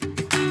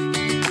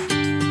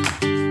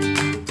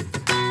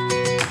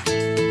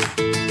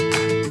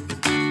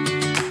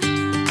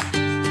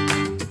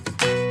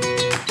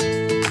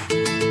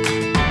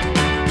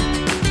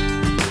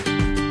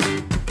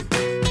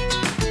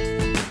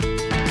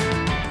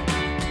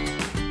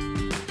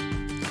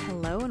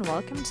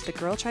welcome to the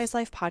Girl Tries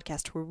Life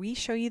podcast, where we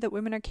show you that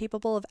women are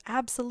capable of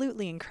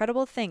absolutely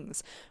incredible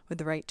things with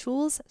the right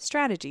tools,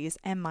 strategies,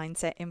 and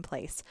mindset in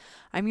place.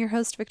 I'm your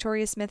host,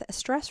 Victoria Smith, a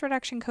stress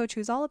reduction coach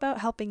who's all about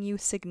helping you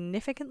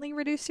significantly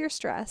reduce your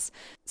stress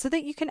so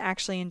that you can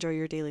actually enjoy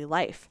your daily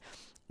life.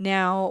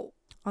 Now,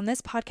 on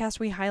this podcast,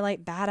 we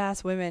highlight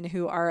badass women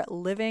who are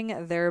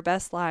living their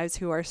best lives,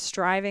 who are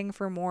striving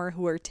for more,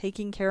 who are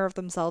taking care of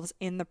themselves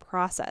in the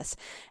process.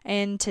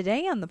 And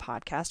today on the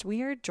podcast,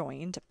 we are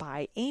joined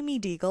by Amy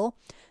Deagle,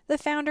 the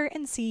founder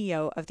and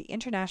CEO of the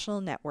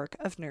International Network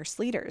of Nurse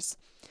Leaders.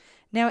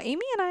 Now,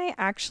 Amy and I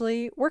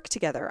actually work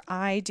together.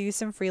 I do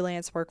some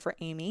freelance work for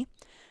Amy.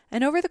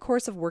 And over the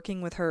course of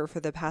working with her for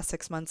the past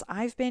 6 months,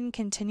 I've been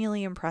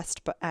continually impressed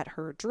at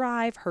her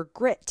drive, her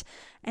grit,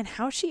 and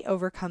how she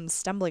overcomes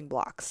stumbling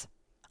blocks.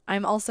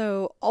 I'm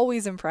also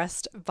always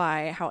impressed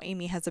by how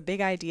Amy has a big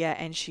idea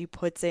and she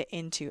puts it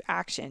into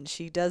action.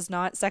 She does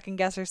not second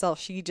guess herself.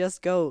 She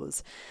just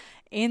goes.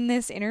 In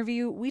this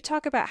interview, we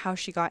talk about how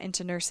she got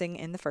into nursing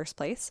in the first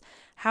place,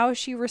 how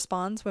she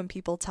responds when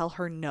people tell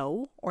her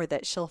no or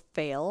that she'll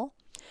fail,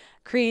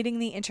 creating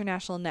the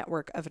International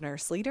Network of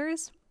Nurse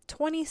Leaders,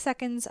 20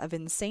 seconds of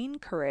insane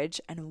courage,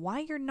 and why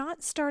you're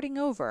not starting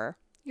over,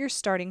 you're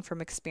starting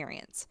from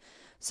experience.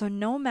 So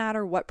no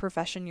matter what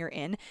profession you're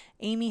in,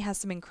 Amy has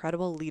some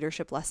incredible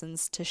leadership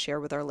lessons to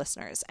share with our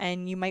listeners.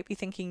 And you might be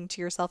thinking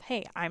to yourself,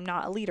 hey, I'm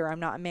not a leader, I'm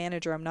not a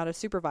manager, I'm not a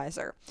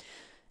supervisor.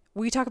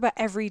 We talk about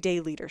everyday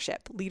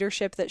leadership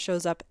that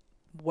shows up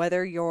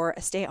whether you're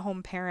a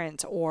stay-at-home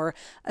parent or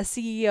a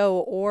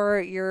CEO or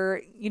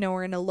you're,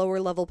 are in a lower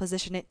level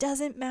position. It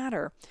doesn't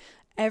matter.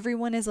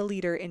 Everyone is a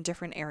leader in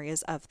different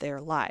areas of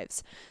their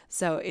lives.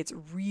 So it's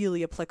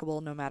really applicable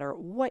no matter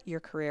what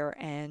your career.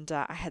 And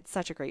I had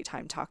such a great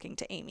time talking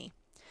to Amy.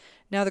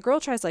 Now, the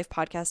Girl Tries Life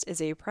podcast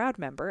is a proud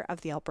member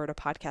of the Alberta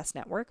Podcast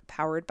Network,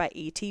 powered by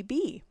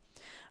ATB.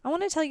 I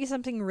want to tell you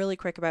something really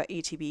quick about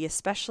ATB,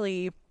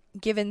 especially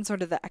given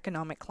sort of the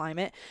economic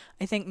climate.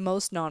 I think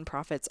most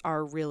nonprofits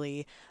are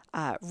really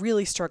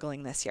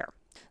struggling this year.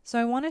 So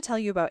I want to tell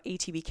you about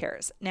ATB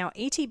Cares. Now,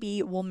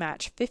 ATB will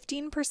match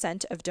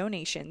 15% of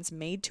donations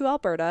made to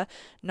Alberta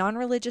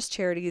non-religious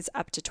charities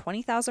up to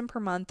 $20,000 per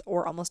month,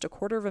 or almost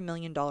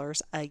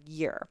 $250,000 a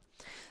year.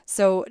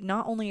 So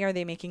not only are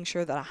they making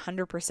sure that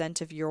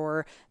 100% of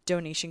your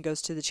donation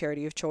goes to the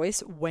charity of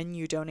choice when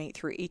you donate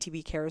through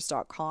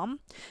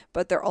atbcares.com,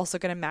 but they're also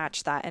going to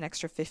match that an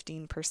extra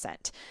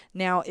 15%.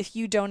 Now, if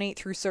you donate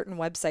through certain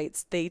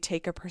websites, they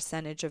take a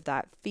percentage of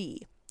that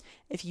fee.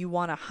 If you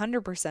want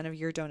 100% of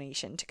your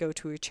donation to go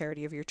to a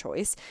charity of your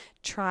choice,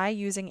 try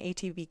using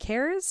ATB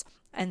Cares,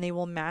 and they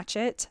will match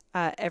it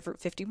every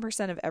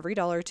 15% of every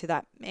dollar to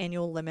that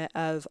annual limit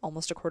of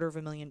almost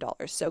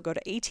 $250,000. So go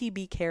to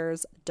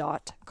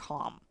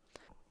atbcares.com.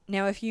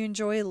 Now, if you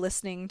enjoy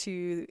listening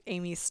to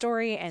Amy's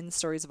story and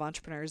stories of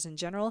entrepreneurs in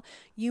general,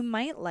 you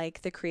might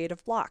like The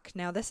Creative Block.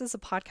 Now, this is a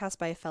podcast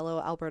by a fellow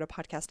Alberta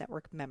Podcast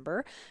Network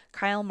member.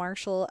 Kyle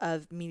Marshall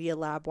of Media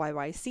Lab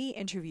YYC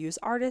interviews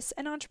artists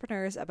and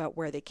entrepreneurs about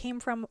where they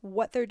came from,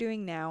 what they're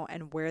doing now,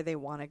 and where they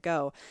want to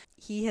go.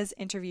 He has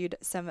interviewed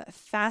some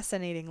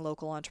fascinating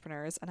local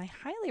entrepreneurs, and I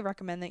highly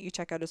recommend that you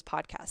check out his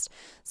podcast.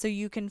 So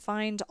you can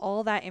find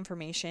all that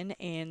information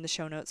in the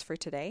show notes for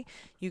today.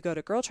 You go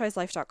to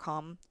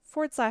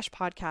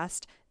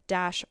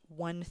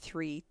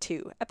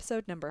girltrieslife.com/podcast-132,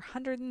 episode number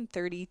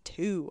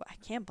 132. I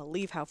can't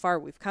believe how far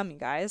we've come, you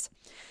guys.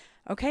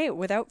 Okay,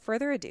 without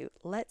further ado,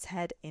 let's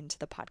head into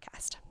the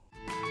podcast.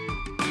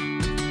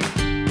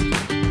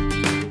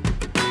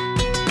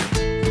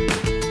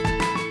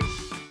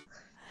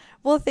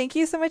 Well, thank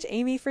you so much,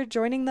 Amy, for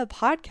joining the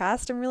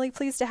podcast. I'm really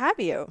pleased to have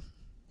you.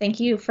 Thank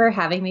you for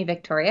having me,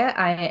 Victoria.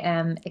 I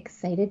am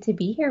excited to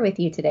be here with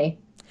you today.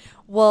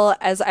 Well,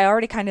 as I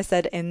already kind of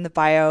said in the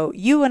bio,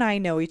 you and I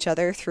know each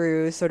other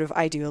through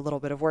I do a little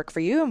bit of work for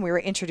you, and we were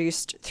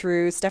introduced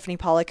through Stephanie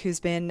Pollock, who's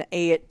been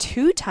a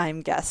 2-time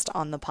guest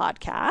on the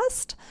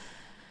podcast.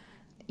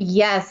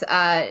 Yes,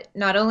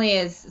 not only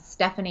is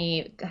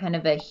Stephanie kind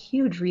of a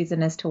huge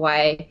reason as to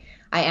why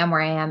I am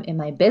where I am in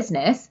my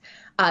business,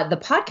 the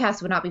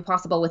podcast would not be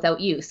possible without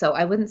you. So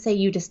I wouldn't say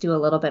you just do a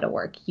little bit of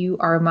work. You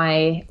are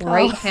my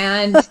right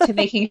hand to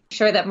making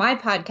sure that my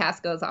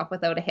podcast goes off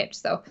without a hitch.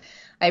 So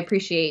I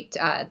appreciate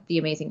the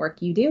amazing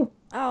work you do.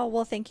 Oh,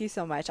 well, thank you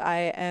so much.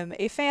 I am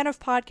a fan of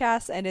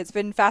podcasts, and it's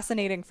been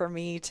fascinating for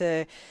me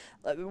to,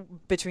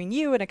 between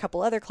you and a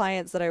couple other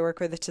clients that I work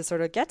with, to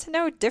sort of get to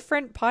know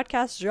different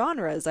podcast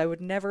genres. I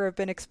would never have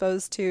been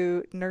exposed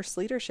to nurse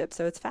leadership,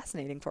 so it's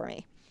fascinating for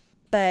me.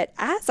 But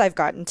as I've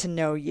gotten to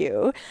know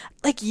you,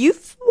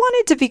 you've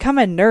wanted to become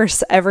a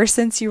nurse ever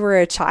since you were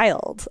a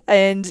child.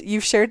 And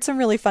you've shared some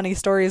really funny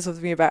stories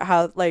with me about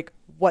how,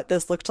 what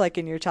this looked like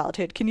in your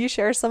childhood. Can you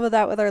share some of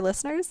that with our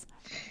listeners?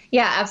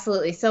 Yeah,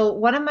 absolutely. So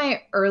one of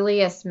my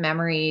earliest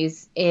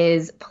memories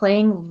is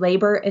playing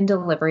labor and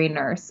delivery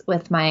nurse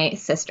with my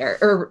sister,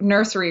 or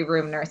nursery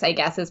room nurse, I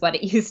guess is what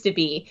it used to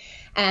be.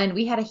 And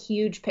we had a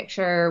huge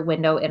picture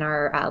window in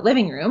our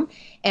living room.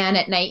 And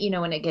at night,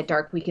 when it get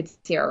dark, we could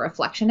see our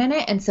reflection in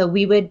it. And so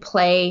we would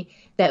play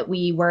that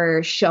we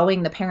were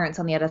showing the parents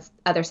on the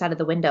other side of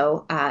the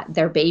window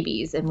their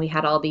babies. And we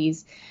had all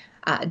these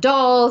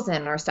dolls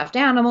and our stuffed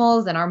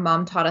animals, and our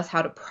mom taught us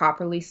how to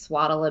properly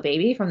swaddle a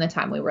baby from the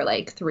time we were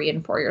like 3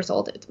 and 4 years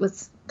old. It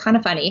was kind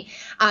of funny.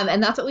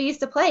 And that's what we used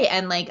to play.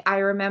 And like, I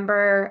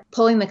remember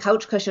pulling the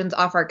couch cushions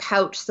off our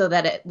couch so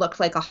that it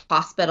looked like a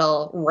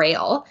hospital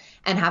rail,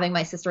 and having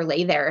my sister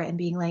lay there and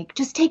being like,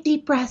 just take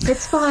deep breaths.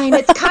 It's fine.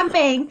 It's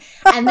coming.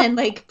 And then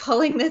like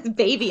pulling this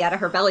baby out of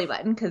her belly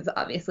button. Cause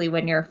obviously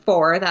when you're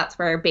 4, that's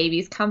where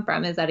babies come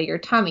from, is out of your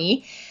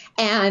tummy.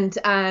 And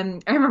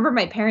I remember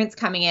my parents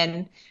coming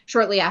in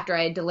shortly after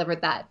I had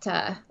delivered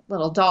that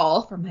little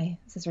doll from my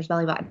sister's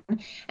belly button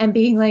and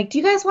being like, do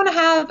you guys want to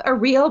have a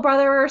real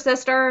brother or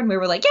sister? And we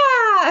were like,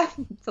 yeah.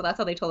 So that's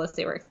how they told us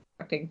they were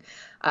expecting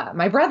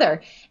my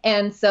brother.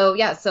 And so,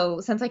 yeah, so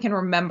since I can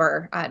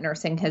remember,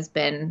 nursing has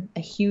been a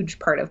huge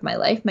part of my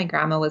life. My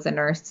grandma was a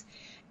nurse,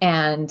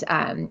 and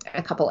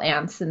a couple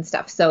aunts and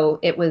stuff. So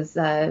it was,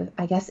 I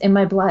guess, in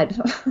my blood.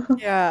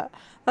 Yeah,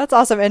 that's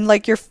awesome. And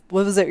like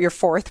what was it, your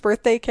 4th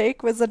birthday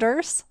cake was a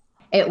nurse?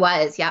 It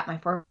was, yeah. My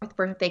 4th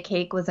birthday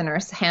cake was a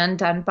nurse, hand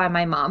done by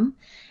my mom.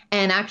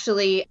 And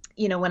actually,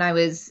 when I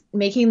was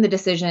making the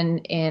decision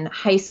in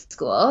high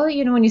school,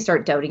 when you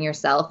start doubting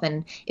yourself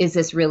and is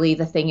this really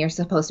the thing you're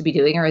supposed to be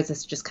doing, or is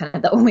this just kind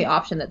of the only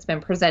option that's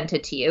been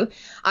presented to you?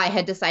 I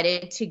had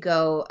decided to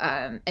go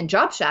and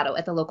job shadow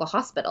at the local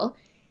hospital.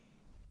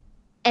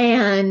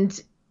 And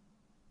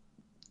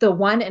the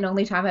one and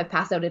only time I've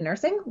passed out in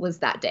nursing was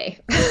that day.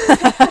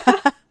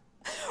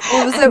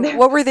 What was it?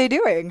 What were they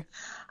doing?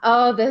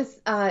 Oh, this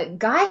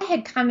guy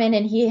had come in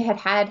and he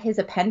had his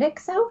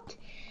appendix out,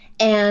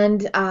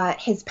 and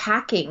his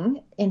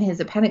packing in his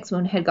appendix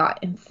wound had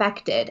got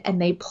infected,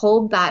 and they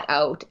pulled that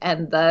out,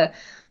 and the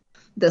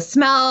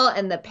smell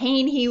and the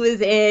pain he was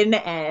in,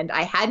 and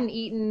I hadn't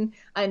eaten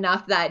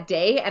enough that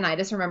day, and I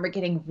just remember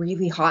getting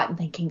really hot and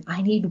thinking,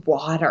 I need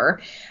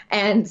water.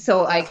 And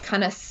so I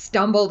kind of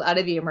stumbled out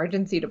of the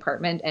emergency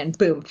department and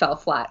boom, fell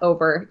flat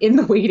over in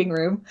the waiting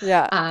room.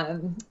 Yeah.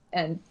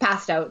 And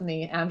passed out, and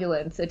the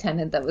ambulance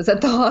attendant that was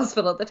at the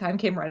hospital at the time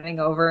came running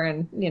over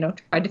and,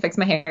 tried to fix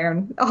my hair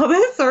and all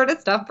this sort of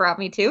stuff, brought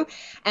me to.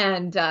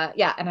 And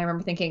yeah, and I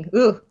remember thinking,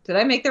 ooh, did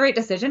I make the right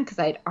decision? Because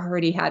I'd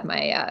already had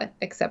my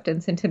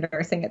acceptance into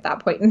nursing at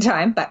that point in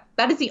time. But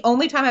that is the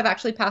only time I've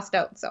actually passed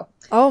out. So.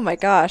 Oh my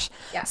gosh.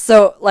 Yeah.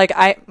 So like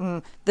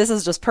this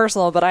is just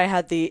personal, but I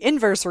had the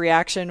inverse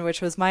reaction,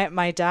 which was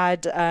my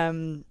dad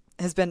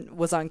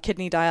was on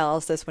kidney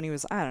dialysis when he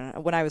was, I don't know,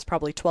 when I was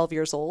probably 12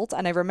 years old.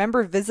 And I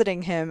remember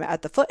visiting him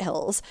at the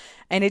foothills,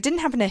 and it didn't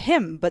happen to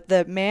him, but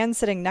the man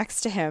sitting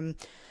next to him,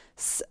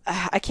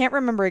 I can't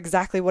remember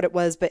exactly what it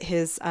was, but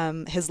his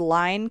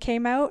line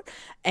came out,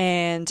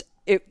 and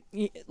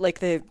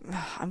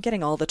I'm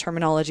getting all the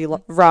terminology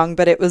wrong,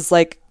 but it was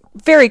like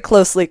very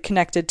closely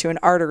connected to an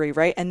artery,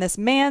 right? And this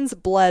man's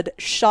blood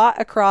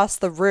shot across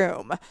the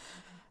room.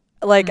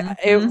 Like,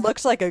 it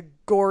looked like a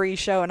gory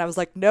show, and I was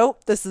like,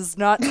 nope, this is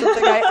not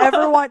something I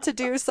ever want to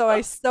do. So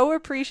I so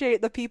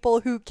appreciate the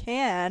people who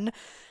can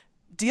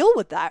deal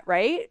with that,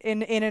 right?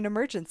 In an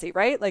emergency,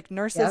 right? Like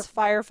nurses, Yep.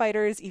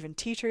 firefighters, even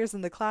teachers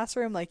in the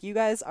classroom, like you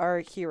guys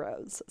are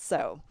heroes.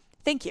 So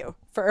thank you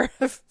for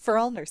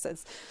all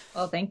nurses.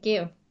 Well, thank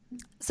you.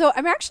 So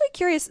I'm actually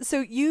curious.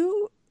 So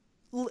you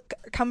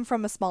come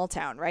from a small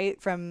town,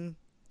 right? From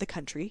the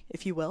country,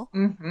 if you will.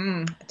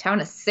 A town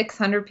of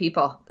 600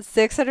 people.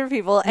 600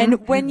 people.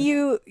 And when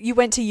you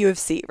went to U of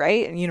C,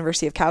 right? And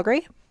University of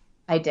Calgary?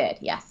 I did,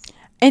 yes.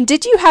 And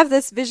did you have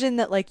this vision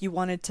that like you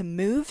wanted to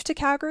move to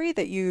Calgary,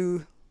 that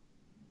you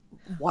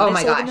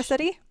wanted to live in the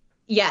city?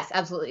 Yes,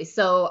 absolutely.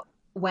 So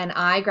when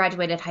I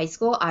graduated high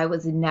school, I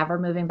was never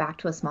moving back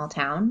to a small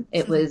town.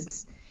 It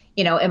was,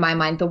 in my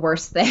mind, the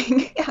worst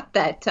thing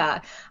that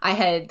I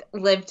had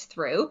lived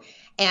through.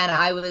 And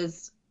I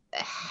was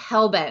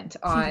hell-bent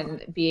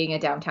on being a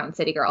downtown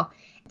city girl.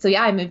 So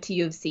yeah, I moved to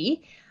U of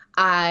C.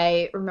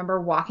 I remember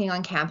walking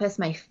on campus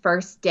my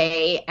first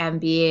day and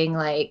being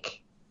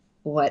like,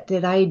 what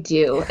did I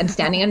do? And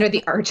standing under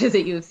the arches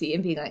at U of C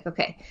and being like,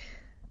 okay,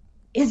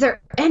 is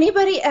there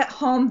anybody at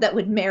home that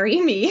would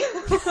marry me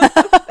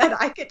that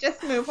I could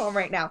just move home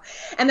right now?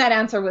 And that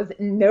answer was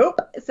nope.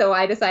 So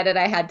I decided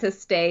I had to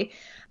stay.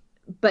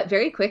 But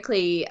very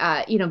quickly,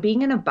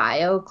 being in a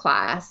bio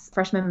class,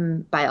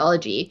 freshman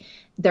biology,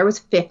 there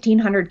was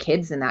 1,500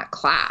 kids in that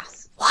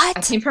class. What?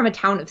 I came from a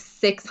town of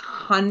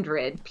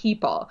 600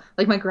 people.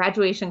 Like my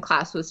graduation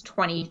class was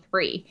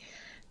 23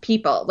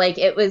 people. Like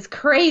it was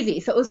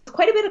crazy. So it was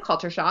quite a bit of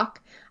culture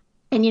shock.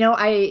 And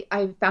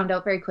I found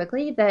out very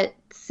quickly that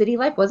city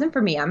life wasn't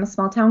for me. I'm a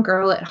small town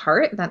girl at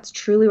heart. That's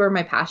truly where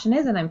my passion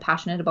is, and I'm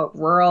passionate about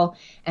rural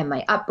and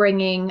my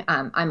upbringing.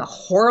 I'm a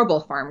horrible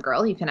farm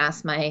girl. You can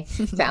ask my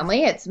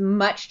family. It's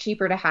much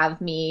cheaper to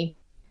have me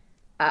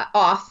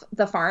off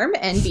the farm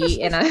and be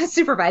in a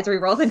supervisory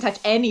role than touch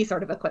any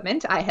sort of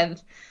equipment. I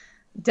have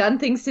done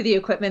things to the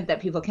equipment that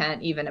people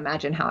can't even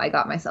imagine how I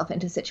got myself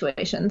into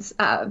situations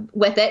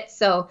with it.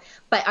 So,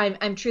 but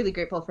I'm truly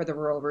grateful for the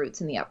rural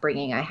roots and the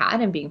upbringing I had,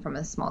 and being from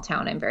a small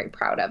town, I'm very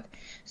proud of.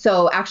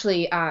 So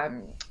actually,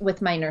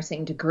 with my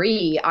nursing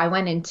degree, I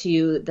went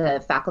into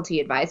the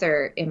faculty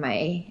advisor in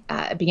my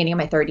beginning of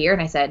my third year,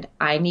 and I said,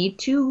 I need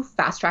to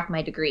fast track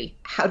my degree.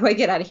 How do I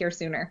get out of here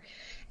sooner?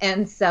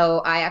 And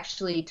so I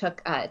actually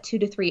took 2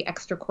 to 3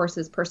 extra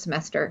courses per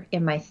semester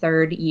in my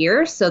third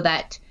year, so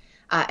that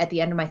at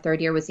the end of my third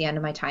year was the end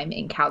of my time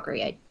in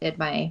Calgary. I did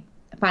my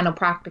final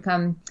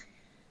practicum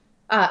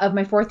of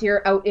my fourth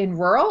year out in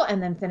rural,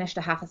 and then finished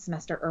a half a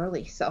semester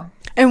early. So.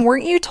 And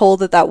weren't you told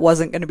that that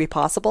wasn't going to be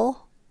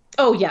possible?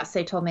 Oh yes,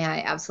 they told me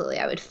I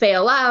would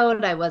fail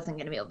out. I wasn't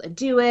going to be able to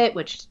do it,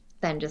 which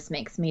then just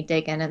makes me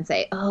dig in and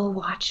say, "Oh,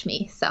 watch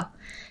me." So,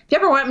 if you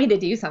ever want me to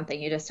do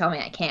something, you just tell me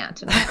I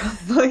can't, and I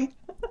probably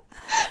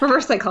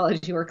reverse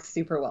psychology works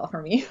super well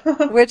for me.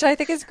 Which I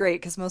think is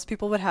great because most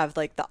people would have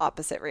like the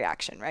opposite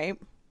reaction, right?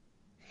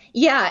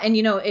 Yeah, and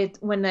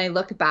when I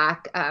look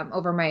back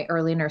over my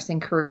early nursing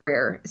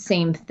career,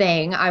 same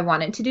thing. I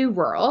wanted to do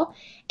rural,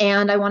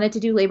 and I wanted to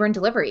do labor and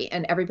delivery,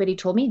 and everybody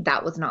told me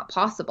that was not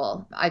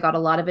possible. I got a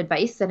lot of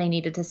advice that I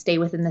needed to stay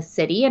within the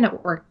city and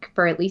work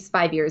for at least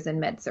 5 years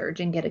in med surg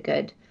and get a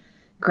good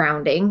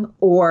grounding,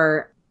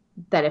 or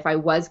that if I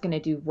was going to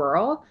do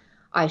rural,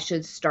 I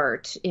should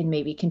start in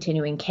maybe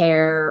continuing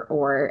care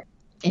or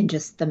in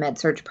just the med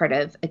surg part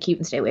of acute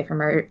and stay away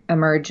from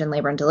emerge and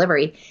labor and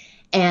delivery.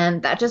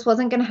 And that just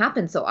wasn't going to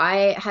happen. So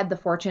I had the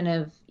fortune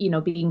of,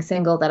 being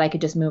single, that I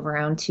could just move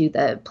around to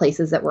the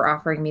places that were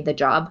offering me the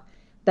job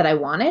that I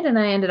wanted. And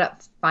I ended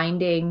up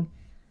finding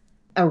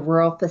a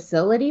rural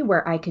facility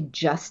where I could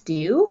just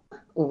do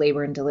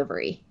labor and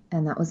delivery.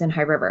 And that was in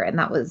High River. And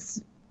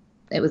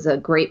it was a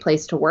great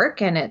place to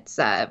work. And it's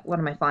one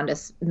of my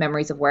fondest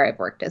memories of where I've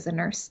worked as a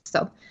nurse.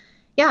 So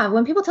yeah,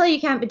 when people tell you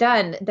can't be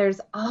done,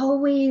 there's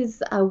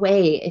always a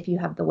way if you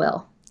have the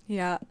will.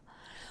 Yeah.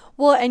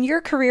 Well, and your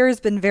career has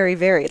been very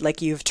varied.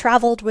 Like you've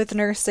traveled with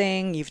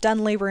nursing, you've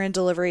done labor and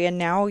delivery, and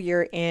now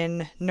you're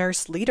in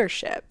nurse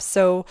leadership.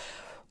 So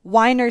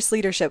why nurse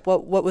leadership?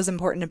 What was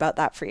important about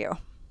that for you?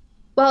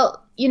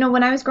 Well,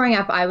 when I was growing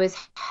up, I was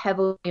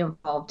heavily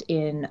involved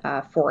in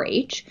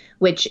 4-H,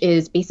 which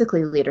is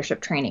basically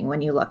leadership training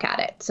when you look at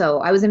it. So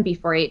I was in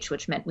B4H,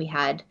 which meant we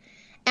had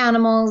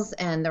animals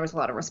and there was a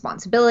lot of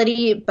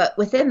responsibility. But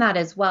within that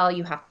as well,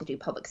 you have to do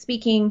public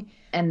speaking,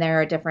 and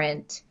there are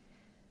different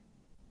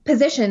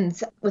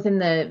positions within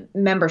the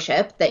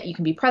membership that you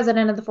can be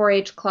president of the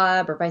 4-H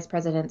club or vice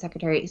president,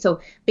 secretary. So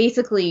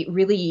basically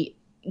really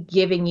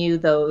giving you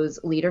those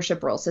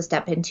leadership roles to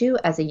step into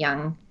as a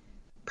young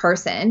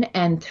person.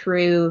 And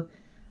through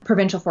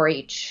provincial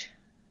 4-H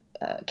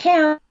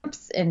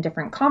camps and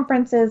different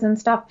conferences and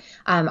stuff,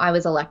 I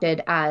was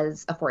elected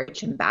as a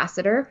 4-H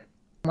ambassador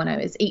when I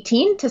was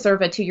 18 to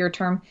serve a 2-year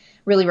term,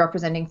 really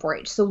representing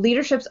 4-H. So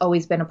leadership's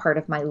always been a part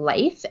of my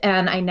life,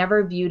 and I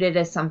never viewed it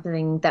as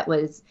something that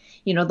was,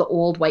 the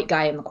old white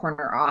guy in the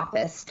corner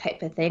office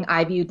type of thing.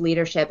 I viewed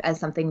leadership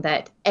as something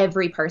that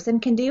every person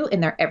can do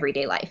in their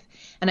everyday life.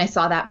 And I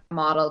saw that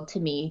modeled to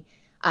me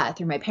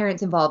through my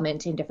parents'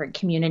 involvement in different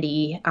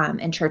community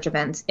and church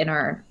events in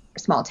our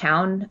small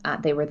town.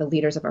 They were the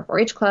leaders of our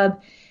 4-H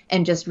club,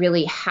 and just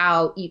really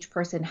how each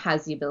person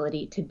has the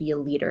ability to be a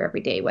leader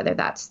every day, whether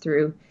that's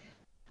through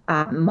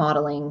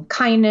modeling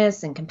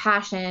kindness and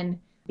compassion,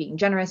 being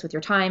generous with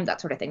your time, that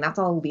sort of thing. That's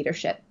all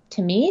leadership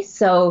to me.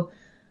 So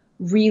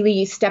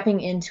really stepping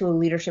into a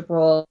leadership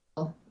role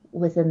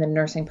within the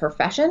nursing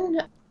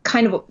profession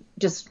kind of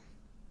just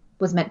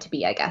was meant to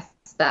be, I guess.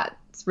 That's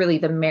really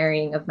the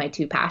marrying of my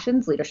two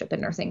passions, leadership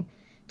and nursing,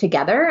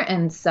 together.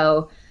 And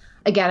so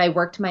again, I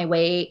worked my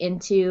way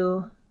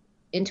into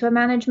a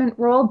management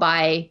role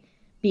by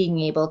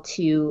being able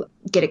to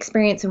get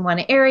experience in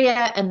one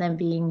area, and then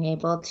being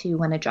able to,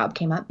 when a job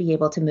came up, be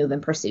able to move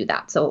and pursue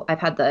that. So I've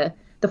had the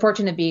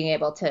fortune of being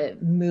able to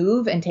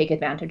move and take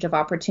advantage of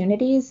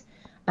opportunities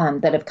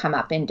that have come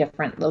up in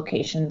different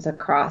locations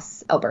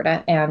across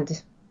Alberta,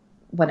 and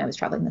when I was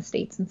traveling the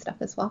States and stuff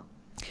as well.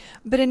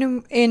 But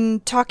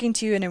in talking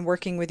to you and in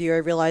working with you, I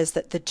realized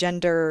that the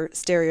gender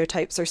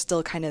stereotypes are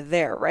still kind of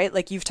there, right?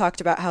 Like you've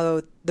talked about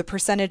how the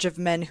percentage of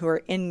men who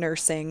are in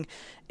nursing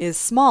is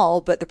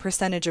small, but the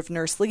percentage of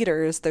nurse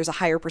leaders, there's a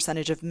higher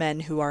percentage of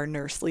men who are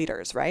nurse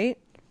leaders, right?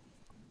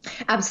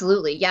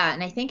 Absolutely. Yeah.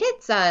 And I think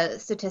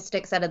it's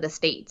statistics out of the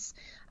States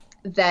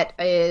that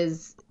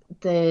is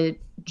the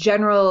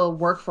general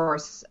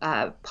workforce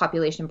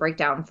population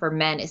breakdown for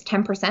men is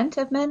 10%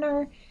 of men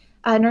are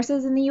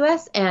nurses in the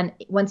US. And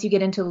once you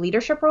get into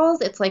leadership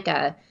roles, it's like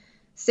a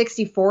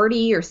 60-40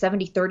 or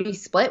 70-30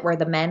 split where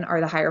the men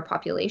are the higher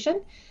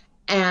population.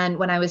 And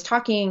when I was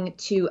talking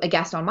to a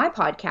guest on my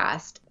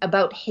podcast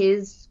about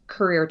his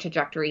career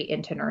trajectory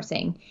into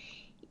nursing,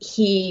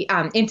 he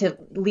into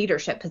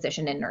leadership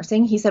position in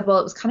nursing, he said, well,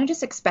 it was kind of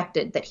just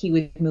expected that he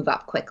would move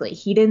up quickly.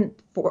 He didn't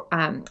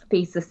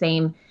face the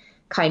same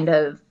kind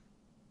of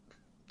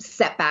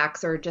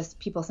setbacks or just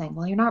people saying,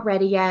 well, you're not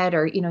ready yet,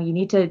 or, you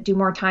need to do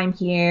more time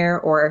here,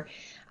 or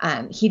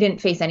he didn't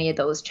face any of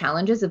those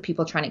challenges of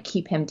people trying to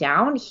keep him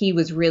down. He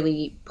was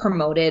really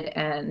promoted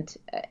and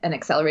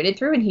accelerated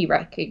through, and he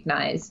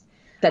recognized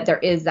that there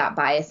is that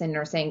bias in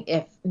nursing.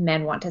 If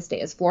men want to stay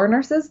as floor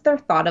nurses, they're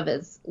thought of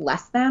as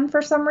less than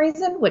for some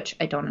reason, which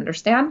I don't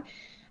understand.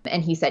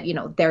 And he said,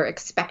 they're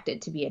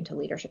expected to be into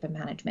leadership and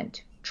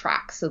management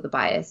tracks. So the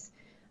bias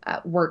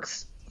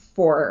works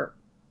for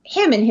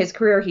him in his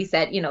career. He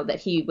said,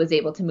 that he was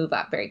able to move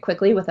up very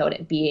quickly without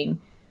it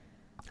being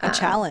a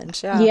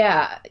challenge.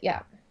 Yeah.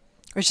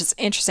 Which is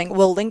interesting.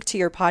 We'll link to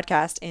your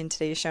podcast in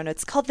today's show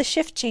notes. It's called the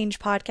Shift Change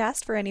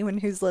Podcast for anyone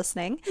who's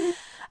listening.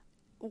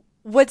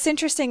 What's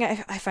interesting,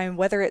 I find,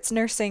 whether it's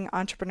nursing,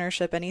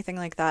 entrepreneurship, anything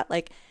like that,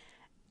 like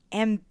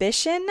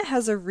ambition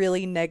has a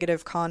really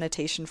negative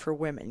connotation for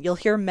women. You'll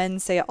hear men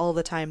say it all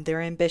the time.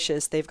 They're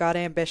ambitious. They've got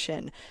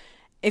ambition.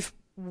 If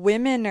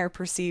women are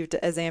perceived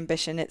as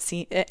ambitious,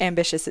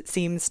 it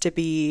seems to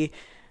be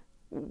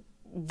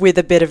with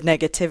a bit of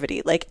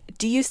negativity. Like,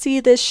 do you see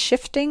this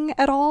shifting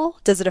at all?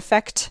 Does it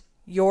affect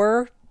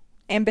your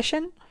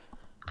ambition?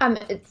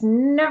 It's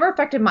never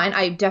affected mine.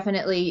 I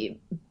definitely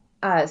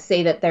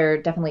say that there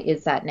definitely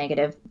is that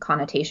negative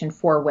connotation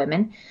for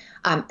women,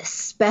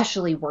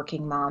 especially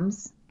working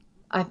moms.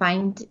 I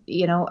find,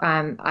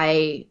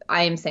 I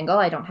am single.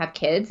 I don't have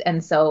kids.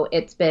 And so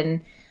it's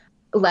been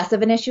less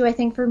of an issue, I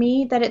think, for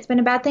me, that it's been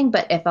a bad thing.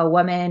 But if a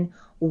woman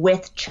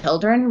with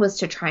children was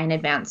to try and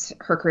advance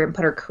her career and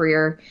put her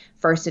career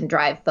first and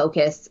drive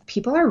focus,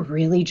 people are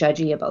really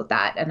judgy about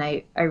that. And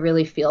I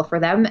really feel for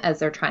them as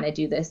they're trying to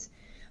do this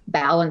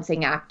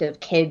balancing act of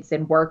kids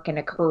and work and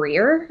a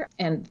career.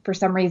 And for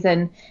some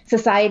reason,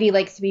 society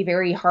likes to be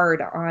very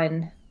hard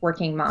on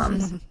working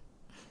moms.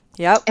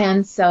 Yep.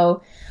 And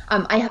so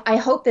I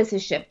hope this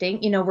is shifting.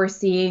 We're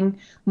seeing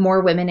more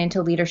women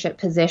into leadership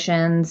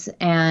positions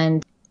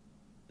and,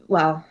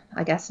 well,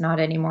 I guess not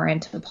anymore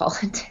into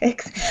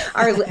politics.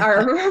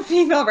 Our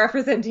female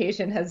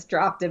representation has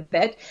dropped a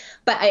bit,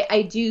 but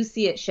I do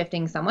see it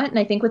shifting somewhat. And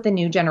I think with the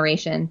new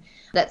generation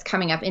that's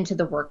coming up into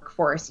the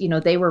workforce,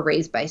 they were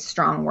raised by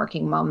strong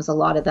working moms, a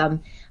lot of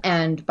them,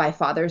 and by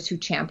fathers who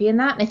champion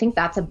that. And I think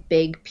that's a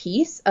big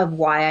piece of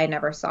why I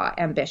never saw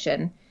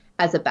ambition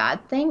as a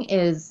bad thing.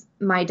 Is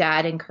my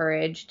dad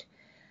encouraged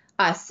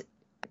us,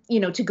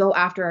 to go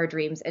after our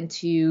dreams and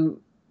to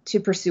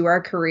pursue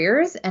our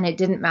careers. And it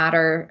didn't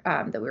matter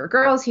that we were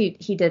girls.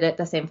 He did it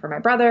the same for my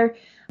brother,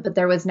 but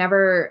there was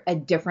never a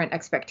different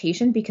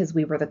expectation because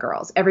we were the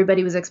girls.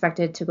 Everybody was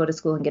expected to go to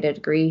school and get a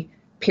degree,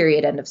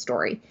 period, end of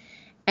story.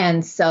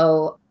 And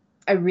so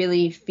I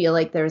really feel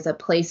like there's a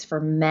place for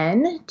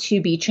men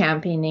to be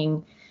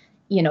championing,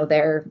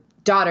 their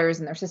daughters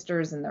and their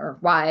sisters and their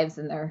wives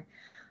and their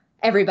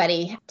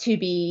everybody to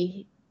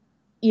be,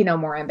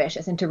 more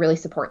ambitious and to really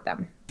support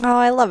them. Oh,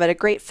 I love it. A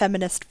great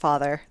feminist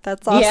father.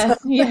 That's awesome.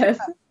 Yes.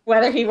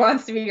 Whether he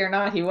wants to be or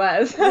not, he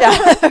was.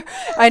 Yeah,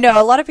 I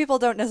know. A lot of people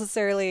don't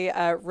necessarily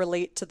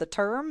relate to the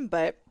term,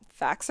 but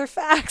facts are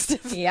facts.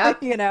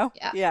 Yep.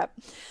 Yeah.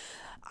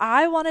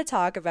 I want to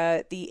talk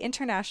about the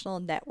International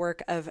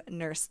Network of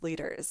Nurse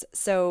Leaders.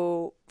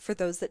 So for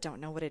those that don't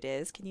know what it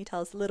is, can you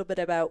tell us a little bit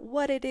about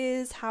what it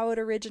is, how it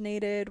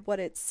originated,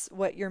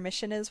 what your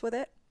mission is with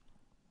it?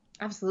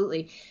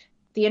 Absolutely.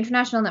 The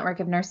International Network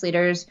of Nurse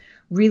Leaders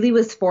really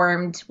was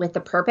formed with the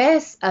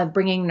purpose of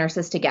bringing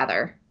nurses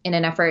together in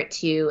an effort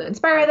to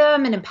inspire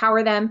them and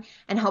empower them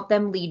and help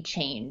them lead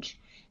change.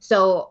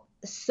 So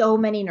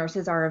many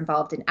nurses are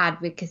involved in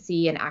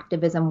advocacy and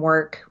activism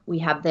work. We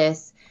have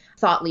this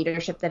thought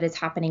leadership that is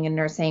happening in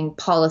nursing,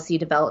 policy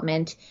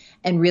development,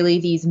 and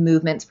really these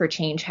movements for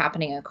change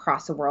happening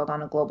across the world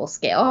on a global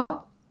scale.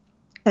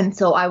 And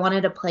so I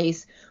wanted a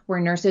place where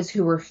nurses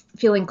who were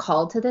feeling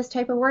called to this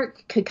type of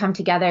work could come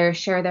together,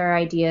 share their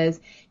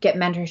ideas, get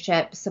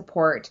mentorship,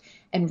 support,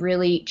 and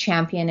really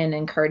champion and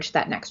encourage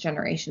that next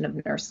generation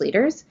of nurse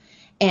leaders.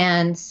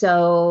 And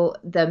so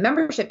the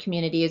membership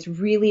community is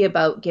really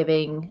about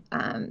giving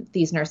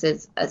these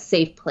nurses a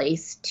safe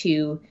place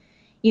to,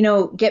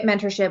 get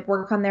mentorship,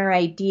 work on their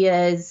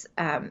ideas,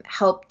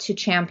 help to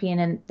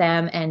champion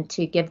them and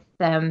to give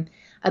them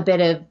a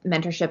bit of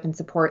mentorship and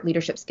support,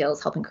 leadership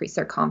skills, help increase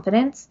their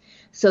confidence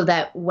so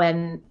that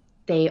when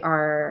they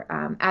are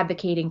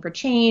advocating for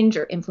change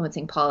or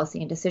influencing policy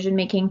and decision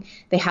making,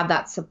 they have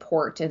that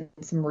support and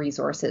some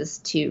resources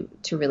to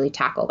really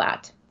tackle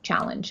that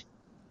challenge.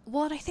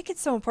 Well, and I think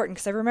it's so important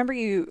because I remember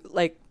you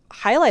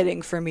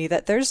highlighting for me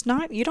that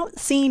you don't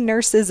see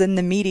nurses in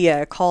the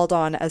media called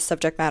on as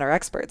subject matter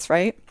experts,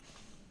 right?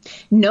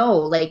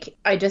 No,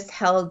 I just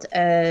held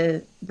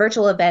a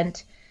virtual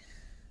event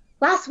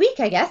last week,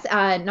 I guess,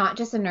 Not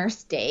Just a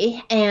Nurse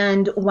Day.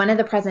 And one of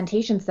the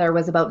presentations there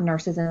was about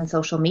nurses and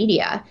social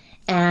media.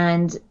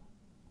 And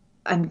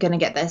I'm going to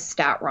get this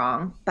stat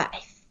wrong, but I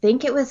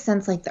think it was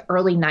since like the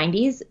early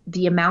 90s,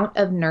 the amount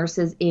of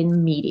nurses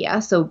in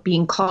media, so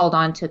being called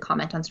on to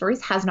comment on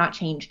stories, has not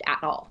changed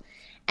at all.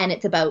 And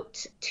it's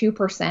about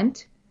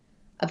 2%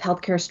 of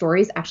healthcare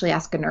stories actually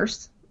ask a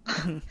nurse.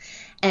 Mm-hmm.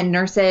 And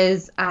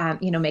nurses,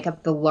 make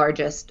up the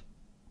largest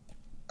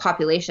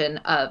population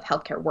of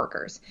healthcare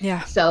workers.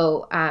 Yeah.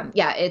 So,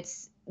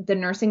 it's the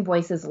nursing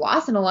voice is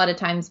lost. And a lot of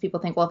times people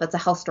think, well, if it's a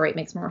health story, it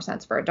makes more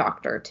sense for a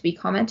doctor to be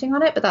commenting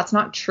on it, but that's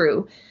not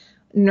true.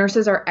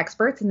 Nurses are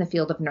experts in the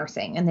field of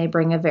nursing, and they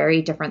bring a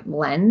very different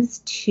lens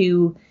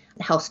to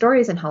health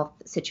stories and health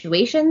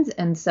situations.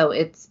 And so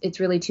it's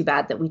really too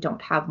bad that we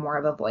don't have more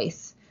of a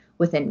voice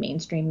within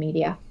mainstream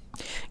media.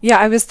 Yeah,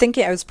 I was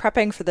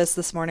prepping for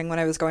this morning when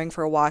I was going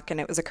for a walk, and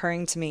it was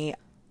occurring to me.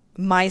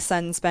 My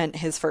son spent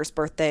his first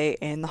birthday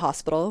in the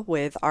hospital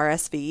with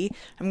RSV.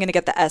 I'm going to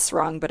get the S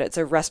wrong, but it's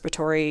a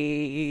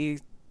respiratory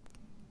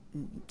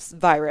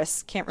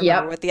virus. Can't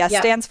remember what the S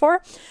stands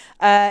for.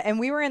 And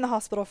we were in the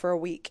hospital for a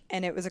week,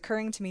 and it was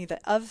occurring to me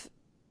that of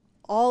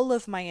all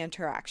of my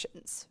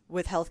interactions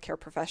with healthcare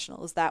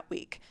professionals that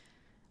week,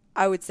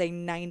 I would say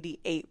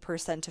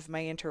 98% of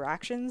my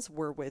interactions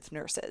were with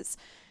nurses.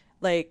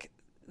 Like,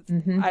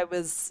 Mm-hmm.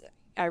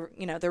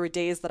 there were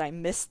days that I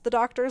missed the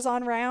doctors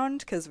on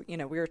round because, we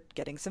were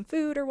getting some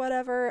food or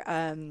whatever.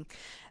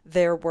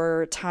 There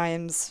were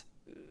times,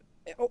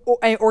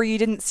 or you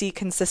didn't see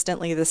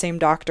consistently the same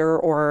doctor,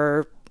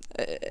 or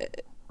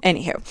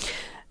anywho,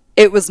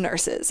 it was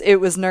nurses.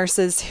 It was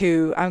nurses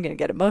who, I'm going to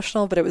get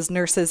emotional, but it was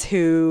nurses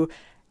who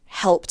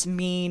helped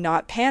me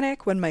not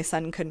panic when my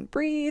son couldn't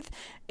breathe.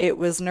 It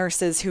was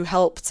nurses who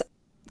helped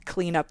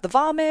clean up the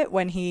vomit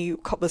when he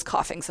was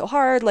coughing so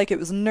hard. Like, it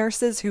was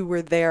nurses who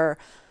were there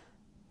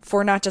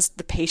for not just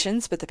the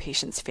patients, but the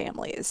patients'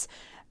 families.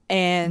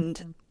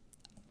 And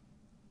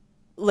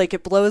like,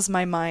 it blows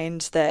my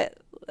mind that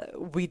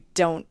we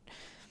don't.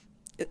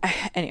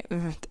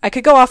 Anyway, I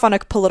could go off on a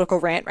political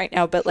rant right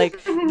now, but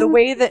like the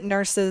way that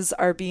nurses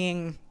are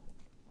being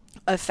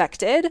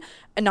affected,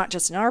 and not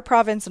just in our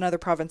province and other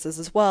provinces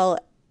as well,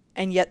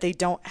 and yet they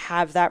don't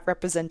have that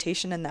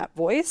representation and that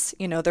voice.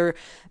 They're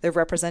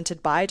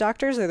represented by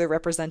doctors, or they're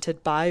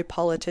represented by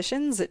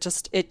politicians. It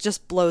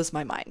just blows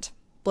my mind.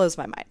 Blows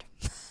my mind.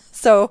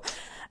 So,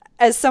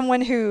 as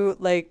someone who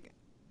like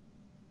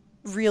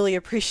really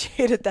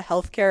appreciated the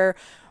healthcare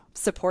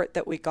support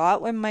that we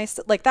got when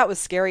that was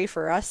scary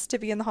for us to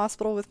be in the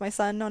hospital with my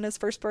son on his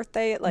first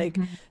birthday. Like,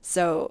 Mm-hmm.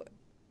 so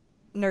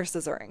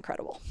nurses are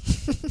incredible.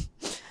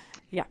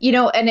 Yeah.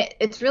 And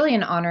it's really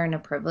an honor and a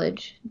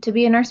privilege to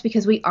be a nurse,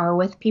 because we are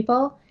with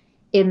people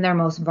in their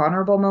most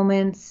vulnerable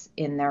moments,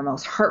 in their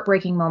most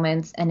heartbreaking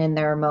moments, and in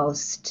their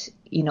most,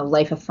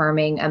 life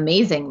affirming,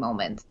 amazing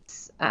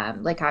moments,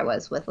 like I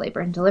was with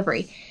labor and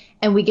delivery.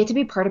 And we get to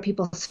be part of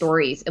people's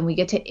stories, and we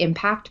get to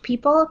impact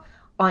people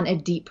on a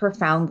deep,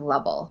 profound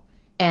level.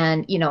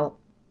 And,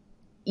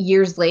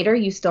 years later,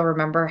 you still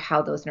remember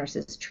how those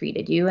nurses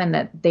treated you and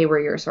that they were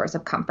your source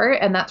of comfort.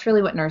 And that's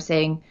really what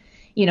nursing,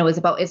 is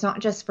about. It's not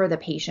just for the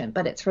patient,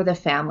 but it's for the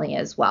family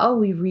as well.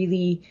 We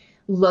really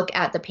look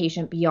at the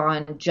patient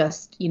beyond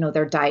just,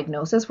 their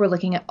diagnosis. We're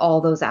looking at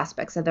all those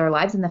aspects of their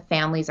lives, and the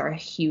families are a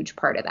huge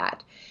part of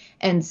that.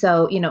 And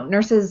so,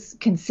 nurses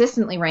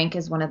consistently rank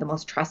as one of the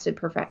most trusted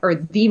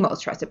the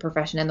most trusted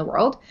profession in the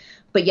world,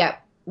 but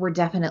yet we're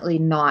definitely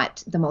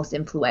not the most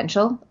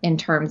influential in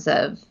terms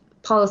of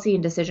policy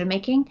and decision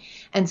making.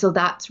 And so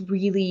that's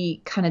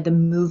really kind of the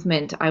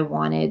movement I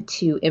wanted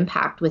to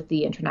impact with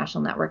the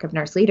International Network of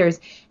Nurse Leaders,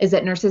 is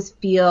that nurses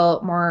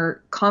feel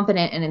more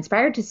confident and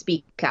inspired to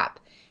speak up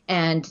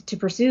and to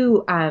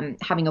pursue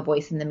having a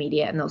voice in the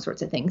media and those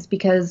sorts of things,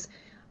 because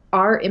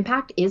our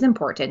impact is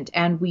important,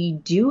 and we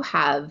do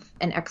have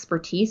an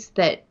expertise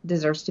that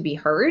deserves to be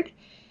heard.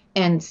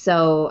 And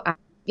so,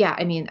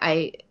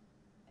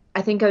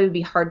 I think I would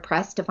be hard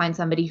pressed to find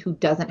somebody who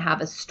doesn't have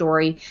a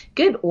story,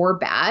 good or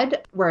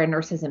bad, where a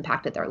nurse has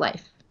impacted their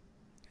life.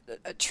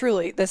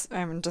 Truly,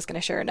 I'm just going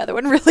to share another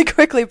one really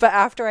quickly. But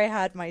after I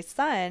had my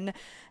son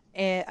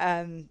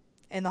in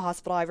the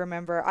hospital, I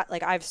remember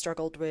I've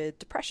struggled with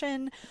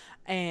depression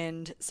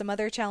and some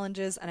other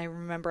challenges. And I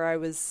remember I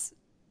was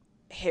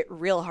hit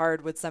real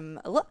hard with I'm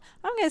going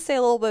to say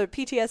a little bit of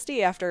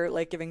PTSD after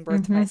like giving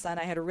birth to my son.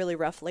 I had a really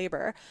rough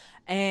labor,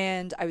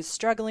 and I was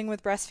struggling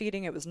with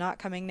breastfeeding. It was not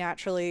coming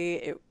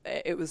naturally.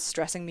 It was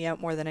stressing me out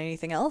more than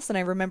anything else. And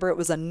I remember it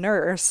was a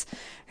nurse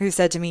who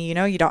said to me,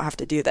 you don't have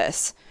to do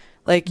this.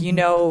 Like,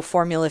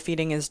 formula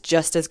feeding is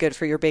just as good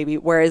for your baby.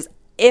 Whereas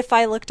if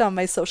I looked on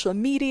my social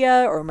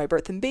media or my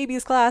birth and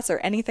babies class or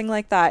anything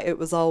like that, it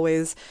was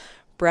always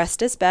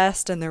breast is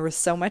best, and there was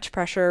so much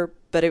pressure.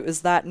 But it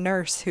was that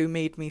nurse who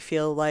made me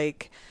feel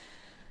like,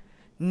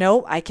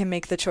 no, I can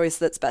make the choice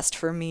that's best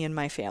for me and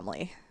my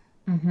family.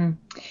 Mm-hmm.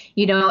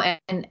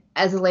 And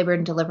as a labor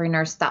and delivery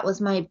nurse, that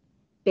was my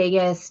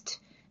biggest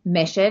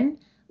mission,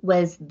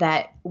 was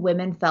that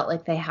women felt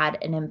like they had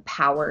an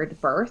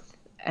empowered birth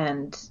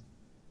and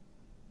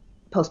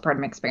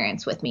postpartum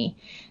experience with me.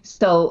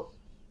 So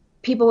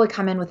people would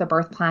come in with a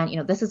birth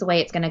plan, this is the way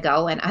it's going to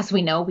go. And as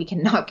we know, we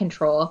cannot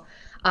control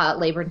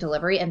labor and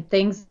delivery, and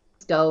things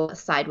go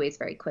sideways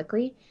very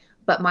quickly.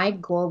 But my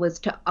goal was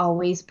to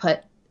always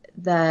put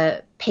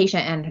the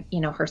patient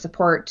and, her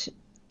support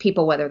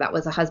people, whether that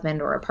was a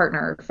husband or a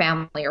partner or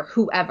family or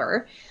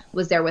whoever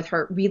was there with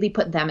her, really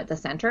put them at the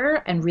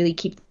center and really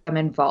keep them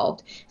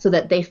involved so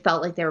that they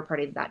felt like they were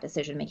part of that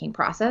decision-making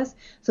process,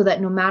 so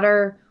that no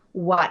matter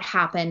what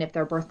happened, if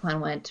their birth plan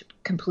went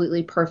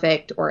completely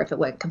perfect or if it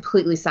went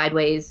completely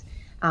sideways,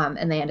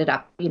 and they ended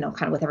up,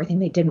 kind of with everything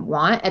they didn't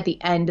want, at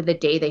the end of the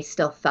day, they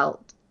still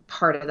felt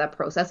part of that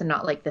process and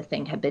not like the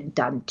thing had been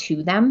done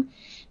to them.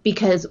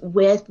 Because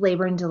with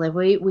labor and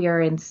delivery, we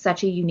are in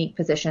such a unique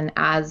position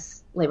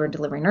as labor and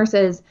delivery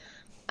nurses,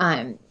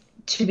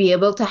 to be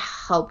able to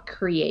help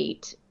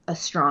create a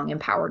strong,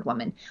 empowered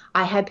woman.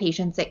 I had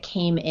patients that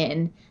came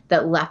in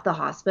that left the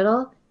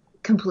hospital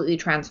completely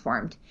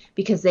transformed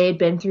because they had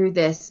been through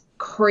this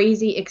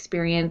crazy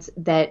experience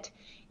that,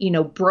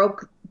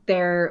 broke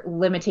their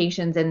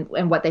limitations and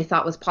what they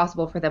thought was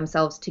possible for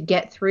themselves to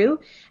get through.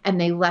 And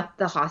they left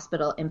the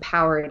hospital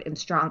empowered and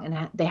strong.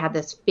 And they had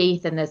this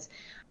faith and this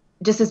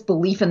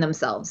belief in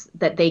themselves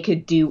that they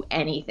could do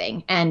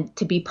anything. And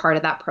to be part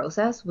of that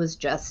process was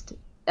just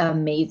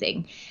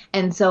amazing.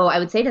 And so I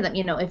would say to them,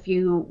 if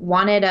you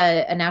wanted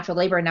a natural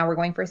labor and now we're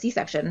going for a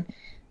C-section,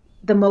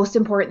 the most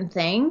important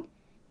thing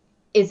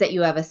is that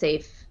you have a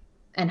safe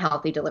and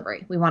healthy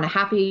delivery. We want a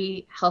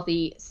happy,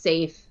 healthy,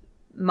 safe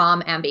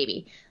mom and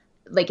baby.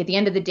 Like at the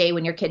end of the day,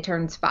 when your kid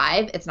turns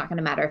 5, it's not going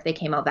to matter if they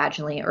came out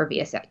vaginally or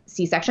via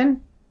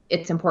C-section.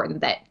 It's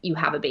important that you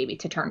have a baby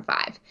to turn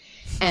 5.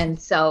 And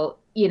so,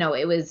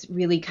 it was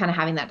really kind of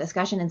having that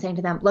discussion and saying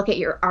to them, look,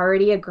 you're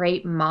already a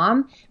great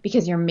mom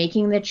because you're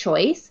making the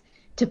choice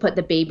to put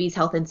the baby's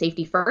health and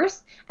safety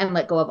first and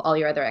let go of all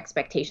your other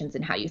expectations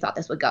and how you thought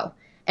this would go.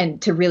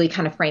 And to really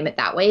kind of frame it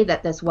that way,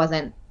 that this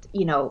wasn't,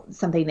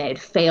 something they had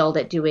failed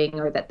at doing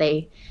or that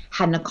they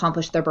hadn't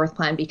accomplished their birth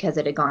plan because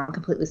it had gone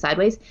completely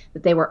sideways,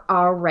 that they were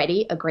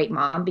already a great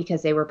mom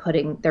because they were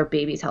putting their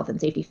baby's health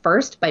and safety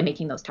first by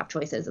making those tough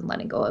choices and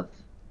letting go of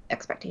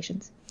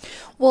expectations.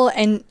 Well,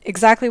 and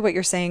exactly what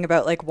you're saying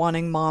about like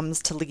wanting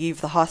moms to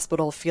leave the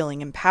hospital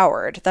feeling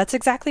empowered. That's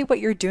exactly what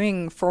you're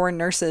doing for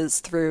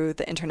nurses through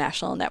the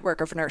International Network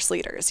of Nurse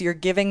Leaders. You're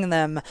giving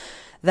them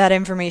that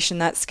information,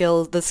 the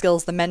skills,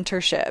 the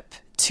mentorship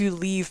to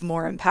leave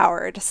more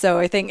empowered. So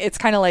I think it's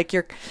kind of like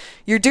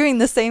you're doing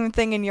the same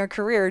thing in your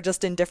career,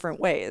 just in different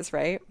ways,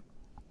 right?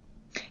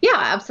 Yeah,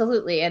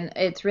 absolutely. And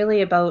it's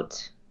really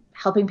about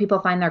helping people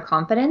find their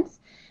confidence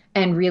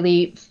and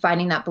really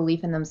finding that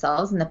belief in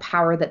themselves and the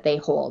power that they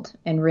hold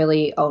and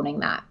really owning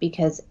that,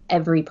 because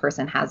every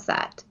person has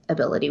that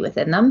ability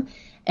within them.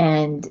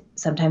 And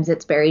sometimes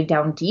it's buried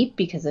down deep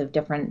because of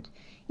different,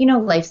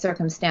 life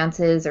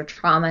circumstances or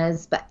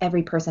traumas, but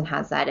every person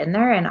has that in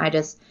there. And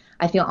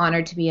I feel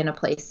honored to be in a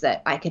place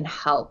that I can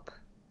help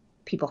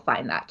people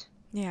find that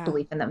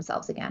belief in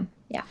themselves again.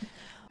 Yeah.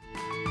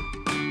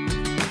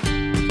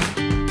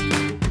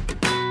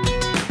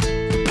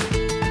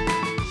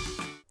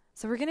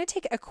 So we're going to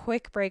take a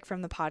quick break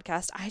from the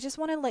podcast. I just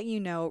want to let you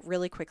know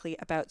really quickly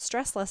about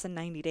Stress Less in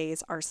 90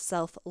 Days, our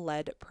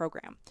self-led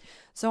program.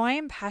 So I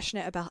am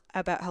passionate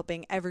about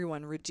helping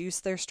everyone reduce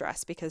their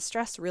stress, because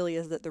stress really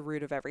is at the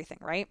root of everything,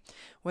 right?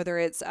 Whether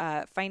it's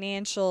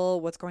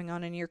financial, what's going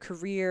on in your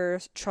career,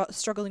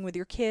 struggling with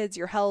your kids,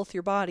 your health,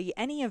 your body,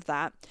 any of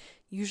that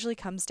usually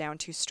comes down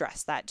to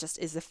stress that just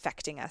is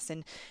affecting us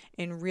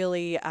in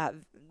really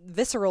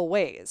visceral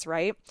ways,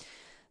 right?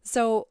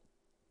 So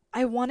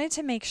I wanted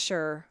to make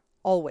sure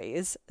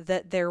always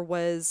that there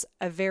was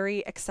a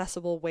very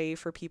accessible way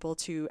for people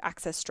to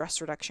access stress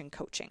reduction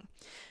coaching.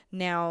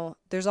 Now,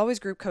 there's always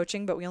group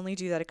coaching, but we only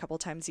do that a couple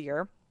times a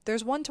year.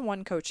 There's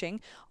one-to-one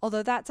coaching,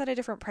 although that's at a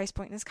different price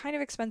point and is kind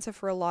of expensive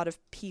for a lot of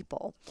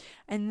people.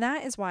 And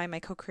that is why my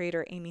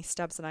co-creator Amy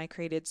Stubbs and I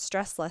created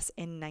Stress Less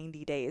in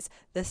 90 Days,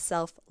 the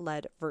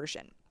self-led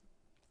version.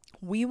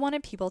 We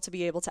wanted people to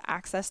be able to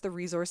access the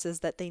resources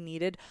that they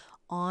needed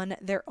on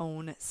their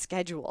own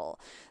schedule.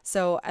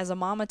 So as a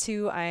mama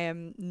too, I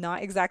am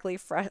not exactly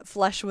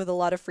flush with a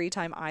lot of free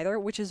time either,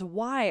 which is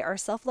why our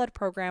self-led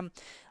program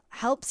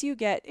helps you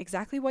get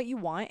exactly what you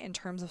want in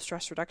terms of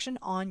stress reduction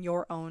on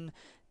your own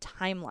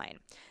timeline.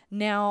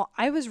 Now,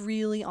 I was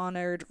really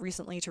honored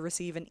recently to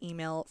receive an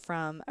email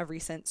from a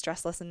recent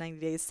Stress Less in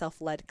 90 Days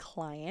self-led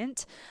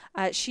client.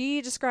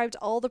 She described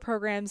all the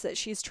programs that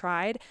she's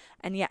tried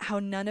and yet how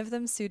none of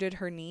them suited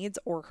her needs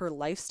or her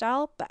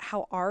lifestyle, but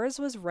how ours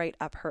was right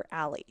up her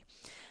alley.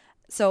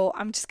 So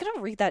I'm just going to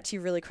read that to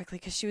you really quickly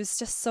because she was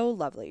just so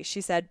lovely. She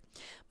said,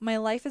 "My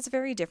life is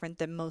very different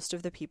than most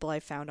of the people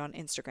I've found on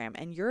Instagram,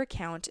 and your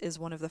account is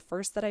one of the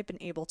first that I've been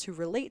able to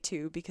relate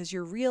to because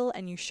you're real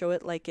and you show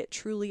it like it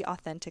truly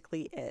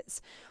authentically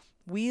is.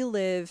 We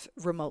live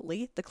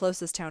remotely. The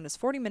closest town is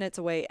 40 minutes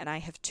away, and I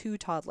have 2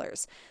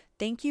 toddlers.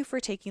 Thank you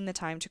for taking the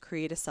time to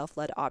create a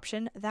self-led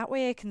option. That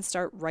way I can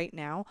start right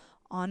now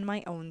on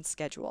my own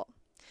schedule."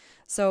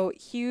 So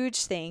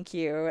huge thank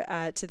you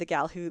to the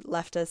gal who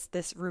left us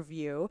this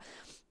review.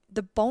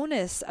 The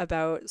bonus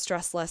about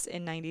Stress Less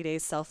in 90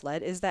 Days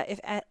Self-Led is that if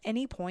at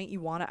any point you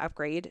want to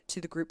upgrade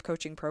to the group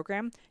coaching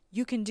program,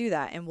 you can do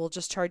that and we'll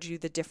just charge you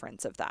the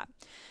difference of that.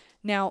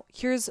 Now,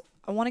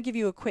 I want to give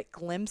you a quick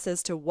glimpse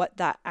as to what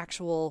that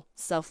actual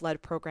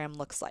self-led program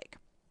looks like.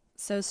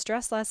 So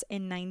Stress Less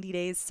in 90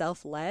 Days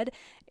Self-Led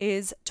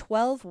is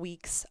 12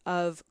 weeks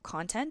of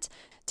content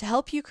to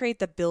help you create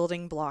the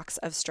building blocks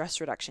of stress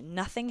reduction.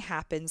 Nothing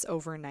happens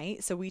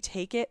overnight, so we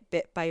take it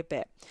bit by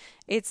bit.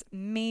 It's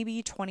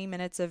maybe 20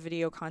 minutes of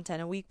video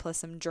content a week plus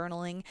some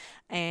journaling,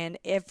 and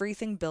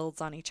everything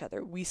builds on each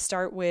other. We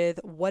start with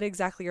what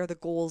exactly are the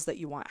goals that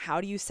you want? How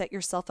do you set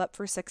yourself up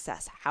for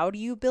success? How do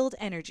you build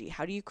energy?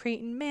 How do you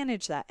create and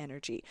manage that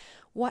energy?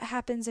 What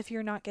happens if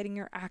you're not getting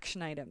your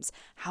action items?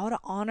 How to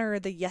honor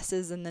the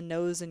yeses and the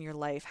nos in your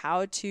life?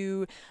 How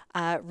to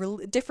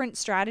different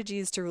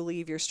strategies to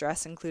relieve your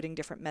stress, including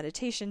different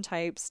meditation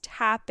types,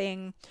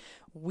 tapping.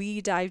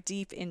 We dive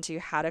deep into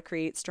how to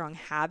create strong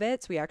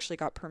habits. We actually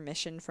got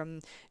permission from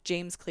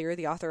James Clear,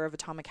 the author of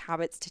Atomic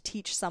Habits, to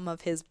teach some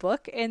of his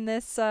book in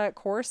this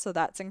course. So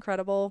that's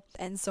incredible,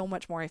 and so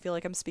much more. I feel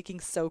like I'm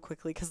speaking so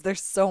quickly because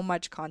there's so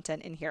much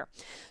content in here.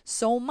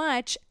 So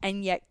much,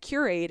 and yet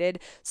curated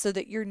so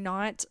that you're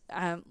not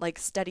like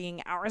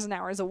studying hours and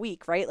hours a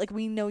week, right? Like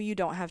we know you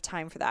don't have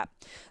time for that.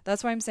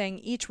 That's why I'm saying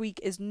each week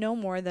is no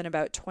more than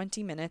about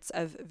 20 minutes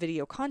of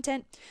video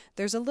content.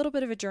 There's a little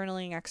bit of a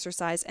journaling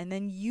exercise, and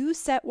then you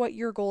set what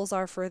your goals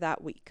are for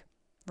that week,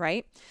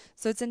 right?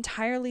 So it's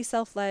entirely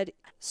self-led.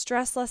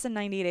 Stress Less in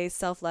 90 Days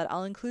Self-Led.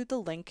 I'll include the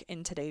link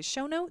in today's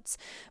show notes,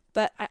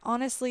 but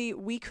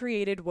we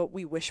created what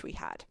we wish we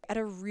had at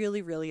a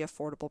really, really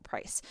affordable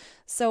price.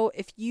 So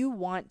if you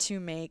want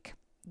to make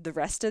the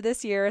rest of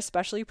this year,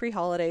 especially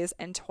pre-holidays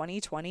and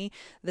 2020,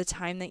 the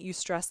time that you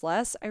stress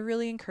less, I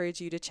really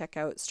encourage you to check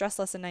out Stress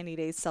Less in 90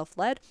 Days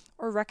Self-Led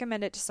or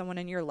recommend it to someone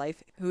in your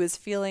life who is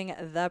feeling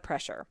the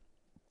pressure.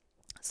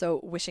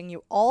 So wishing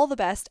you all the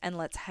best, and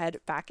let's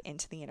head back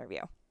into the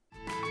interview.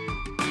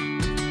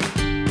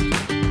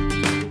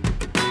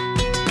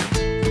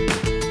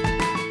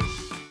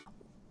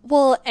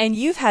 Well, and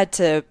you've had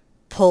to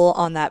pull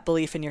on that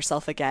belief in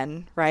yourself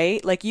again,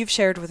 right? Like you've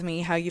shared with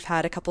me how you've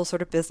had a couple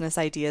sort of business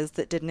ideas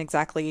that didn't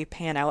exactly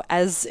pan out,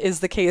 as is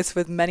the case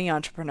with many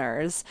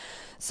entrepreneurs.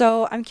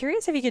 So I'm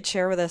curious if you could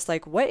share with us,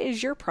 like, what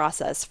is your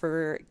process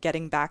for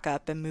getting back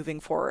up and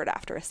moving forward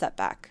after a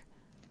setback?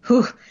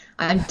 Whew,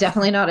 I'm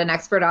definitely not an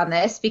expert on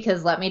this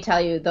because let me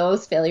tell you,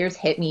 those failures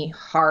hit me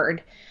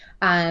hard.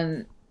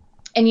 And,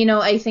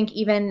 I think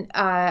even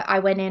I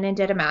went in and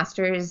did a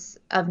master's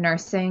of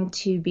nursing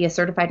to be a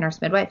certified nurse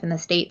midwife in the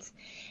States.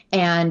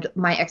 And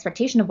my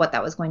expectation of what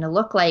that was going to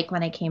look like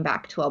when I came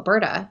back to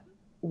Alberta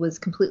was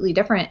completely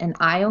different. And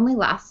I only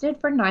lasted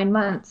for 9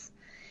 months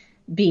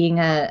being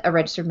a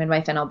registered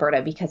midwife in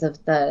Alberta because of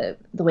the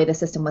way the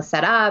system was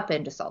set up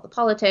and just all the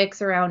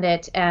politics around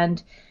it.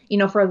 And,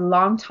 for a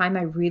long time,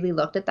 I really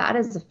looked at that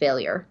as a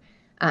failure,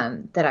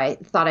 that I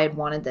thought I'd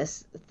wanted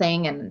this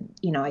thing and,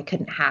 I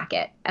couldn't hack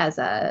it as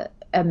a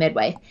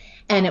midwife.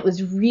 And it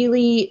was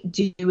really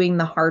doing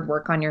the hard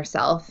work on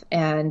yourself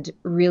and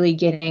really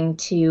getting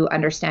to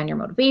understand your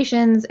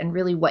motivations and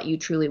really what you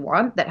truly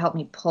want that helped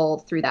me pull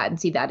through that and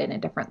see that in a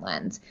different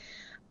lens.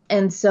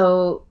 And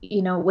so,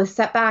 with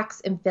setbacks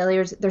and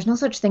failures, there's no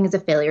such thing as a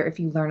failure if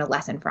you learn a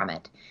lesson from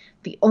it.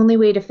 The only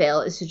way to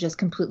fail is to just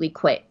completely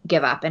quit,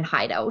 give up, and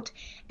hide out.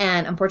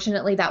 And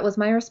unfortunately, that was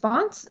my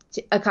response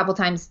a couple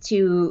times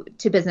to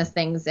business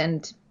things.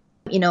 And,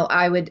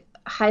 I would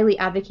highly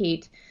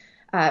advocate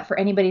for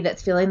anybody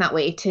that's feeling that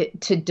way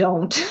to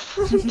don't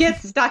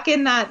get stuck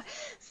in that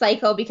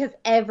cycle, because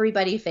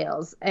everybody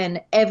fails and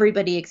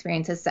everybody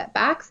experiences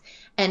setbacks.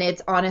 And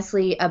it's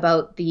honestly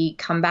about the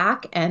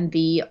comeback and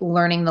the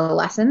learning the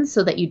lessons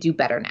so that you do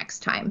better next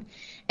time.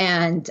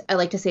 And I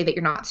like to say that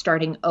you're not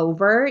starting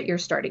over, you're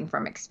starting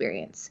from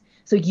experience.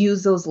 So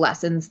use those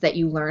lessons that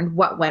you learned.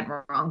 What went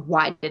wrong?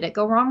 Why did it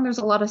go wrong? There's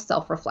a lot of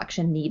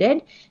self-reflection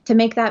needed to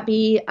make that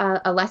be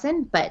a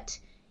lesson. But,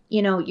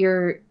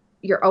 you're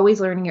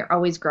always learning, you're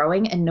always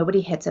growing, and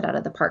nobody hits it out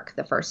of the park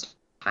the first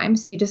time.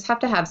 So you just have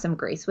to have some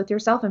grace with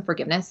yourself and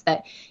forgiveness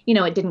that,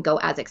 it didn't go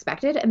as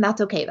expected. And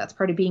that's okay. That's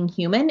part of being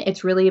human.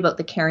 It's really about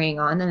the carrying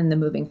on and the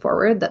moving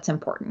forward that's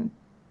important.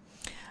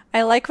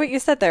 I like what you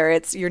said there.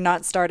 You're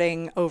not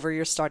starting over,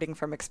 you're starting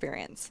from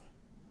experience.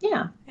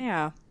 Yeah.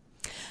 Yeah.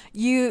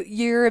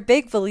 You're a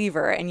big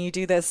believer, and you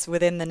do this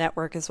within the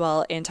network as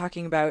well, in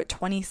talking about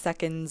 20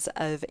 seconds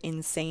of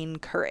insane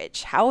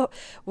courage.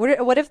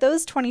 What have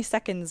those 20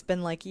 seconds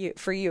been like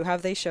for you? How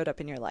have they showed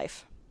up in your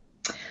life?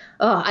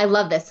 Oh, I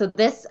love this. So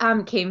this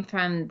came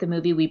from the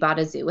movie We Bought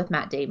a Zoo with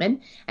Matt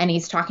Damon, and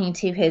he's talking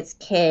to his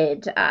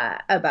kid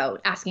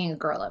about asking a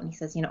girl out. And he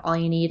says, all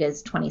you need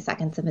is 20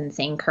 seconds of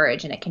insane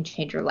courage, and it can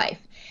change your life.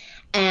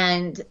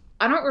 And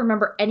I don't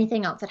remember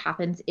anything else that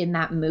happens in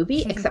that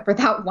movie except for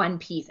that one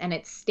piece. And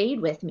it stayed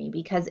with me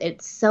because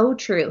it's so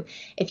true.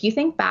 If you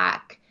think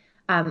back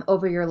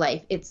over your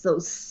life, it's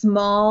those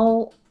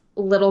small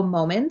little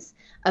moments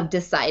of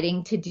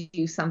deciding to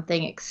do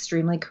something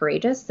extremely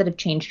courageous that have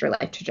changed your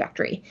life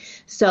trajectory.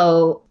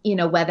 So,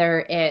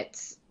 whether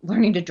it's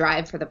learning to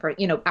drive for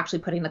actually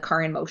putting the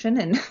car in motion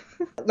and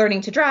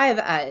learning to drive,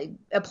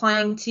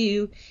 applying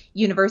to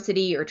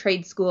university or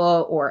trade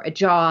school or a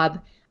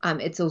job.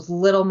 It's those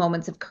little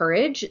moments of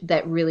courage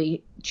that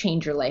really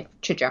change your life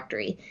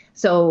trajectory.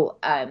 So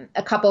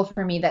a couple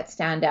for me that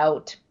stand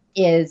out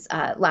is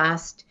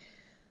last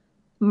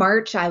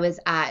March, I was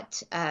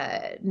at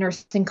a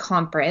nursing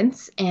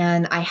conference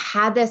and I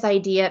had this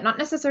idea, not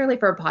necessarily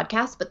for a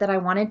podcast, but that I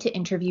wanted to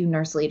interview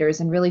nurse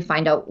leaders and really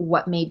find out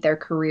what made their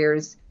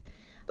careers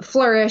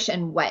flourish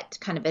and what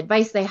kind of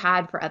advice they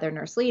had for other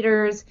nurse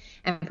leaders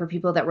and for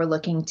people that were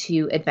looking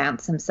to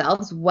advance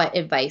themselves. What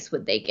advice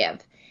would they give?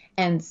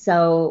 And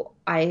so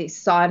I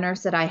saw a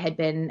nurse that I had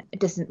been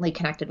distantly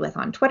connected with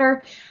on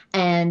Twitter,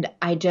 and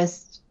I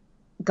just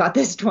got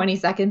this 20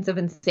 seconds of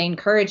insane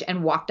courage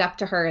and walked up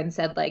to her and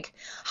said, like,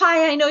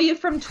 "Hi, I know you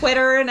from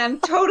Twitter and I'm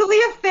totally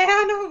a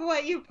fan of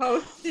what you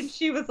post." And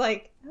she was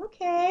like,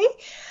 "Okay."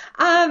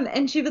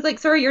 And she was like,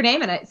 "Sorry, your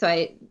name?" And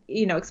I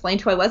explained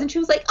who I was, and she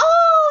was like,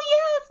 "Oh,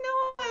 yes,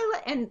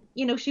 no,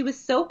 and she was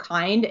so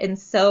kind and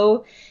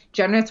so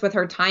generous with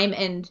her time.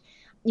 And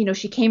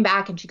she came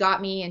back and she got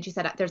me and she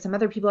said, "There's some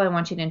other people I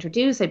want you to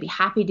introduce. I'd be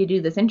happy to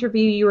do this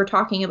interview you were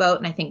talking about,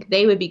 and I think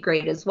they would be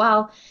great as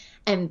well."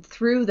 And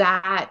through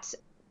that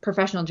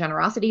professional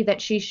generosity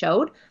that she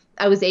showed,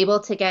 I was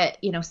able to get,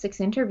 6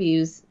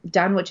 interviews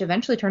done, which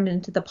eventually turned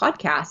into the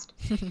podcast.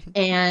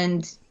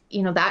 And,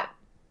 that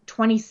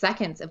 20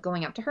 seconds of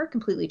going up to her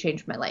completely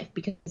changed my life,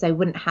 because I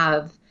wouldn't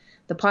have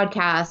the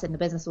podcast and the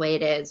business the way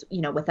it is,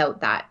 without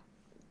that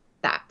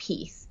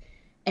piece.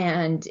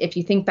 And if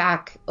you think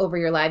back over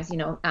your lives,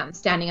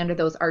 standing under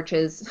those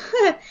arches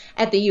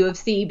at the U of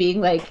C being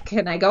like,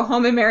 "Can I go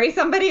home and marry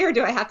somebody, or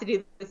do I have to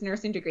do this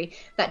nursing degree?"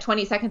 That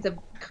 20 seconds of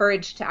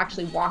courage to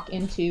actually walk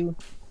into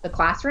the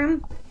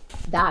classroom,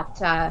 that,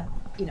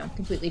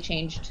 completely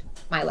changed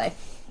my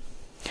life.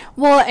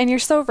 Well, and you're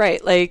so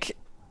right. Like,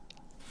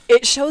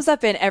 it shows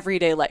up in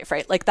everyday life,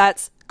 right? Like,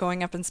 that's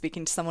going up and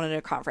speaking to someone at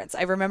a conference.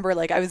 I remember,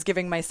 like, I was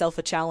giving myself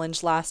a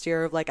challenge last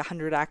year of like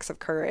 100 acts of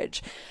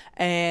courage.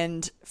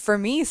 And for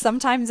me,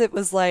 sometimes it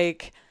was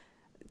like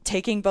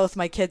taking both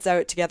my kids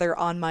out together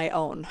on my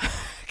own,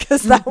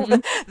 because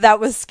that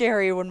was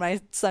scary when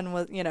my son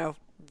was,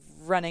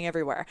 running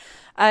everywhere.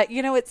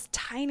 It's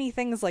tiny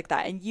things like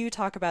that. And you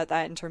talk about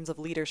that in terms of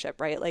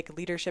leadership, right? Like,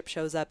 leadership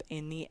shows up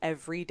in the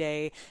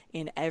everyday,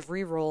 in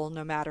every role,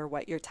 no matter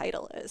what your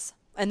title is.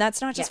 And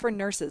that's not just for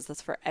nurses,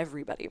 that's for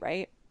everybody,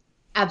 right?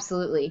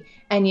 Absolutely.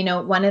 And,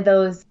 one of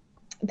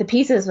the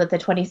pieces with the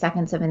 20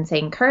 seconds of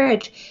insane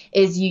courage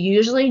is you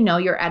usually know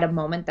you're at a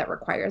moment that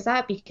requires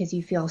that because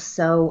you feel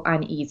so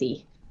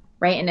uneasy,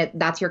 right? And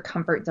that's your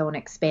comfort zone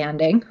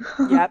expanding,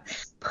 yep.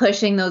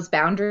 Pushing those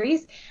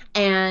boundaries.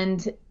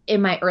 And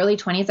in my early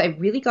 20s, I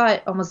really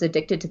got almost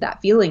addicted to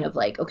that feeling of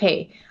like,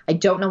 okay, I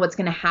don't know what's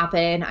going to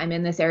happen. I'm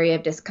in this area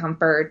of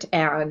discomfort,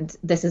 and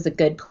this is a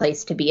good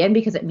place to be in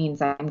because it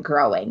means I'm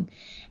growing.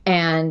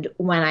 And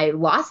when I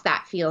lost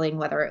that feeling,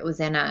 whether it was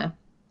in a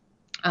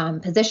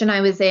position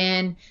I was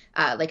in,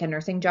 like a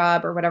nursing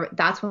job or whatever,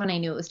 that's when I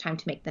knew it was time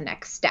to make the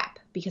next step,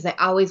 because I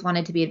always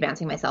wanted to be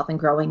advancing myself and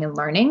growing and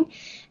learning.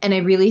 And I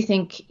really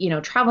think,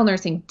 travel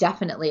nursing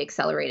definitely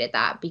accelerated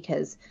that,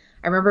 because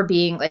I remember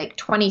being like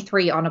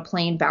 23 on a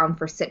plane bound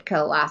for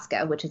Sitka,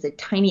 Alaska, which is a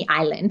tiny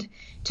island,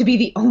 to be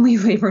the only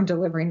labor and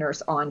delivery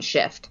nurse on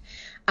shift.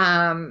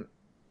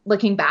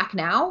 Looking back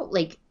now,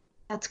 like,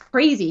 that's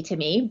crazy to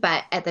me.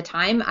 But at the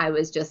time I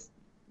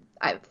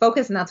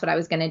focused, and that's what I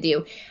was going to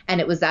do. And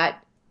it was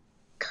that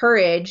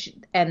courage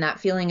and that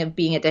feeling of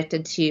being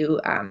addicted to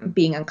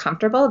being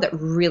uncomfortable that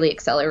really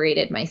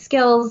accelerated my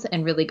skills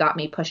and really got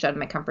me pushed out of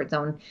my comfort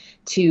zone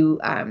to,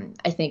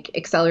 I think,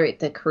 accelerate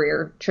the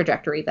career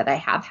trajectory that I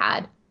have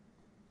had.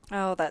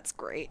 Oh, that's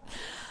great.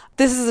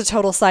 This is a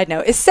total side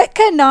note. Is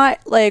Sitka not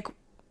like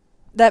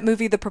that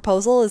movie, The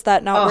Proposal? Is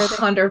that not where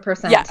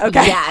 100%. Yeah,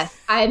 okay. Yes.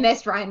 I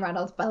missed Ryan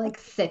Reynolds by like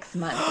 6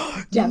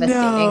 months.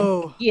 Devastating.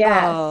 No.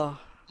 Yes. Oh,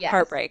 yes.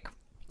 Heartbreak.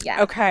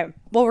 Yeah. Okay.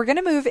 Well, we're going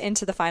to move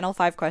into the final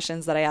 5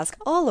 questions that I ask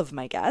all of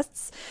my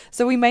guests.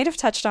 So we might have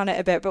touched on it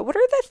a bit, but what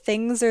are the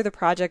things or the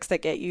projects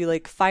that get you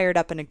like fired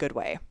up in a good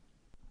way?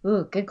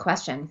 Ooh, good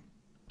question.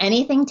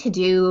 Anything to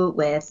do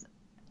with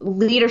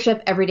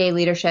leadership, everyday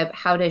leadership,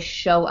 how to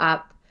show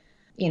up,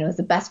 as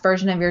the best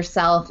version of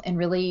yourself, and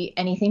really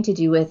anything to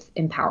do with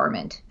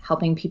empowerment,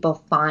 helping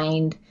people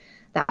find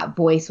that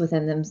voice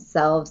within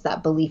themselves,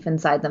 that belief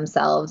inside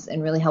themselves,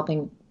 and really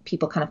helping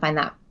people kind of find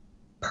that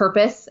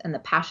purpose and the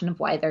passion of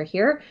why they're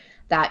here.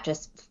 That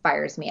just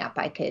fires me up.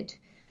 I could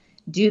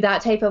do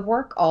that type of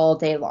work all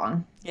day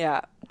long.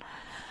 Yeah.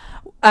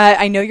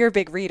 I know you're a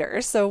big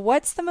reader. So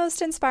what's the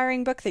most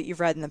inspiring book that you've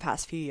read in the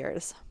past few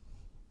years?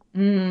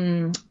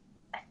 I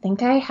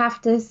think I have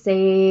to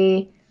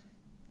say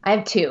I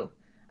have 2.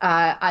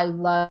 I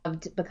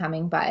loved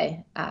Becoming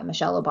by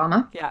Michelle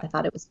Obama. Yeah. I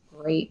thought it was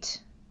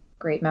great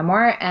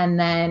memoir. And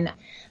then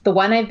the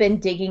one I've been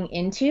digging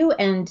into,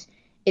 and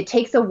it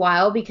takes a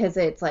while because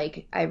it's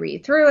like I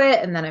read through it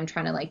and then I'm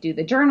trying to like do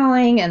the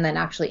journaling and then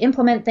actually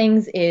implement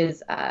things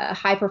is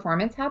High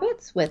Performance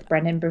Habits with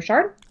Brendon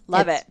Burchard.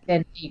 Love It's it.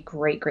 been a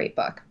great, great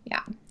book.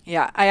 Yeah.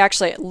 Yeah, I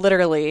actually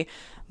literally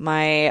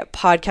my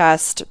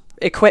podcast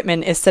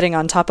equipment is sitting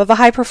on top of a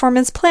high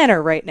performance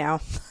planner right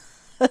now.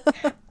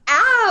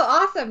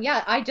 Oh, awesome.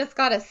 Yeah, I just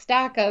got a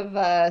stack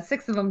of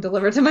 6 of them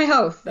delivered to my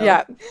house. So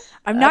Yeah.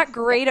 I'm not that's,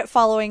 great at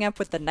following up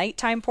with the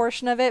nighttime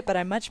portion of it, but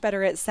I'm much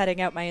better at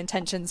setting out my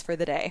intentions for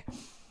the day.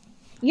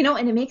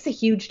 and it makes a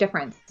huge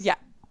difference. Yeah.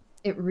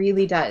 It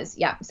really does.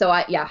 Yeah. So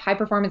High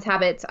Performance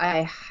Habits,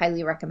 I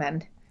highly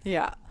recommend.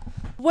 Yeah.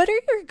 What are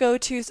your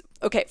go-tos?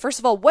 Okay, first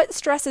of all, what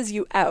stresses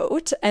you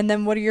out? And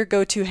then what are your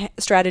go-to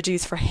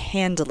strategies for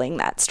handling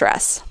that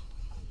stress?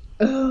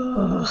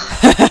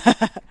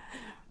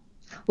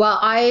 Well,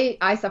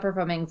 I suffer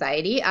from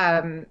anxiety.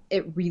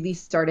 It really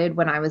started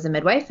when I was a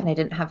midwife and I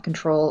didn't have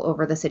control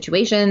over the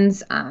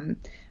situations. I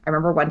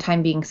remember one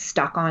time being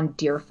stuck on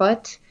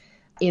Deerfoot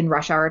in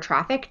rush hour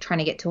traffic trying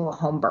to get to a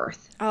home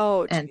birth.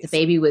 Oh, And the geez.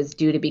 baby was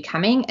due to be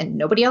coming and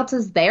nobody else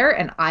is there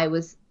and I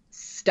was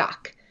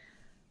stuck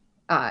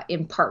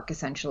in park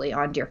essentially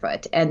on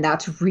Deerfoot. And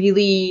that's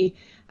really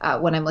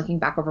when I'm looking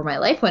back over my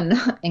life when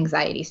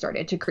anxiety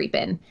started to creep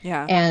in.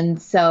 Yeah.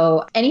 And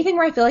so anything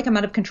where I feel like I'm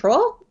out of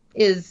control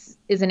is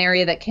an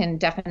area that can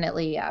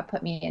definitely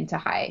put me into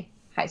high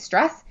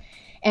stress.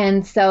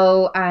 And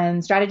so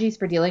strategies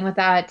for dealing with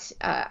that,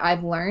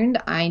 I've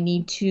learned I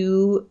need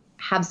to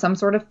have some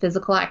sort of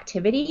physical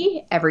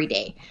activity every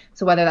day.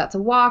 So whether that's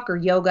a walk or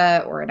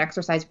yoga or an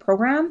exercise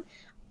program,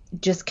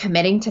 just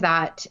committing to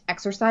that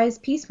exercise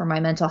piece for my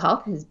mental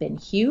health has been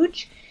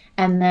huge.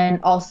 And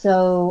then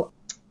also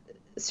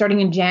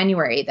starting in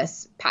January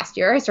this past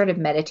year, I started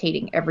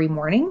meditating every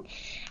morning.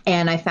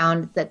 And I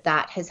found that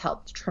that has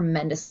helped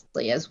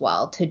tremendously as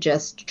well to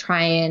just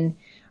try and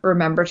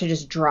remember to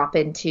just drop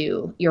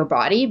into your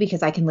body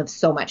because I can live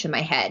so much in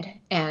my head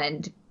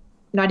and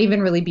not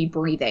even really be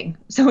breathing.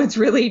 So it's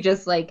really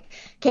just like,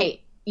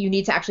 okay, you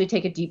need to actually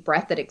take a deep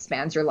breath that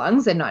expands your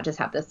lungs and not just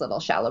have this little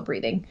shallow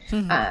breathing.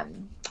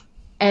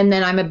 And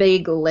then I'm a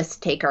big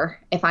list taker.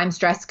 If I'm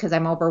stressed because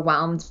I'm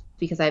overwhelmed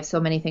because I have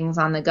so many things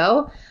on the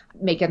go,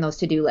 making those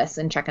to-do lists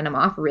and checking them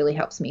off really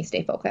helps me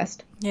stay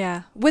focused.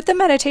 Yeah. With the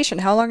meditation,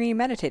 how long are you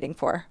meditating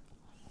for?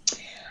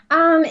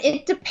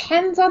 It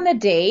depends on the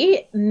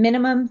day.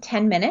 Minimum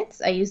 10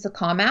 minutes. I use the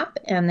Calm app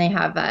and they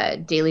have a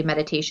daily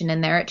meditation in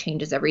there. It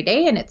changes every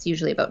day and it's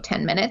usually about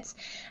 10 minutes.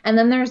 And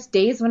then there's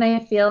days when I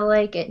feel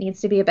like it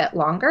needs to be a bit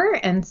longer.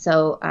 And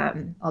so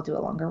I'll do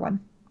a longer one.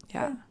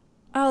 Yeah.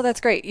 Oh,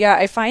 that's great. Yeah,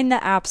 I find the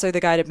apps or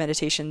the guided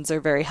meditations are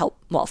very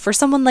Well, for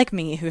someone like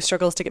me who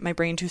struggles to get my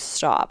brain to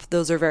stop,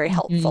 those are very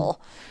helpful.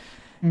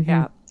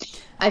 Yeah.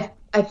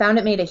 I found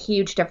it made a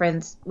huge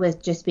difference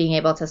with just being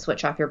able to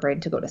switch off your brain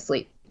to go to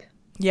sleep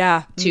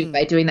Yeah. too,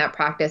 by doing that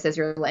practice as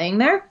you're laying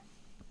there.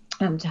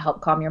 To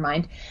help calm your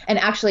mind. And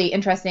actually,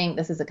 interesting,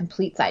 this is a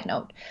complete side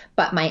note,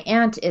 but my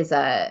aunt is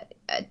a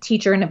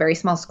teacher in a very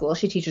small school.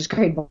 She teaches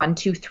grade 1,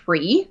 2,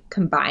 3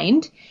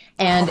 combined.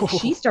 And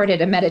she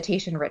started a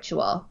meditation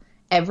ritual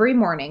every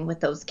morning with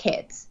those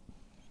kids.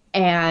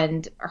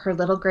 And her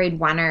little grade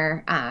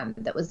oneer,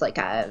 that was like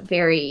a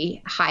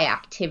very high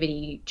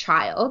activity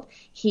child,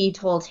 he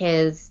told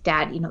his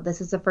dad,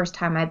 this is the first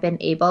time I've been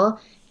able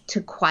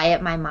to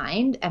quiet my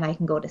mind and I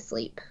can go to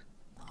sleep.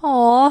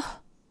 Aw.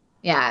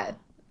 Yeah.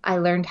 I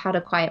learned how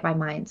to quiet my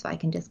mind so I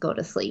can just go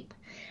to sleep.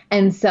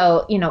 And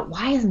so,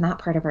 why isn't that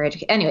part of our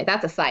education? Anyway,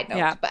 that's a side note.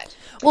 Yeah. But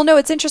Well, no,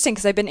 it's interesting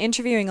because I've been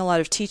interviewing a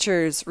lot of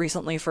teachers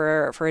recently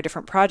for a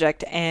different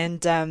project, and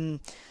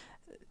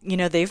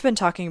they've been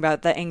talking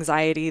about the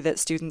anxiety that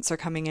students are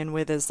coming in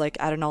with is like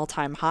at an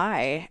all-time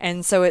high.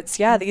 And so it's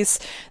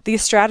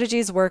these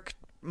strategies work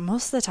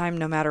most of the time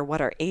no matter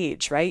what our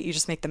age, right? You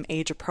just make them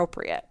age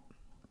appropriate.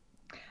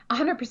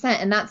 100%.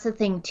 And that's the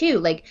thing too.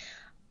 Like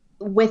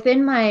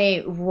within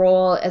my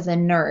role as a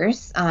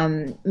nurse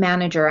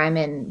manager, I'm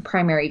in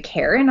primary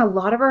care, and a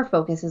lot of our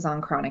focus is on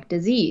chronic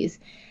disease.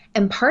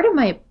 And part of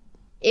my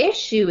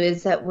issue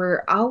is that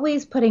we're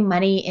always putting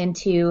money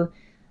into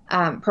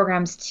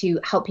programs to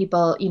help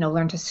people,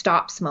 learn to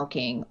stop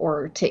smoking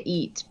or to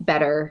eat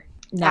better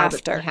now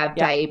that they have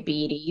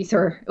diabetes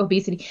or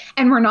obesity.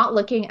 And we're not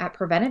looking at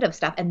preventative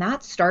stuff. And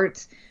that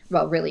starts,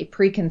 well, really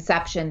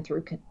preconception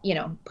through,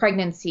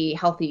 pregnancy,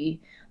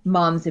 healthy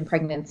moms in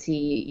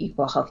pregnancy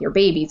equal healthier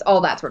babies,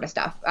 all that sort of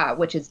stuff,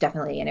 which is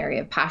definitely an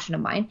area of passion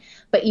of mine.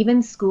 But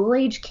even school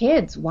age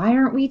kids, why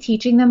aren't we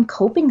teaching them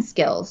coping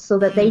skills so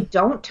that they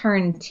don't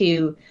turn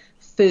to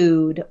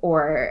food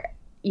or,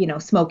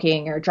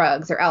 smoking or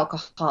drugs or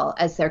alcohol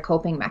as their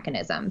coping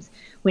mechanisms?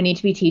 We need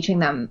to be teaching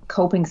them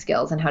coping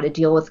skills and how to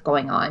deal with what's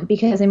going on,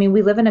 because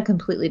we live in a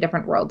completely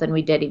different world than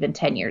we did even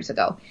 10 years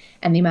ago.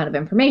 And the amount of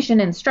information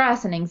and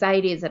stress and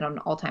anxiety is at an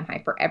all-time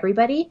high for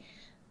everybody.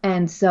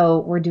 And so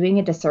we're doing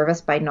a disservice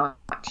by not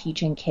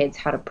teaching kids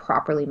how to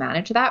properly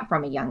manage that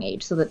from a young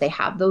age so that they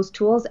have those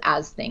tools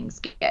as things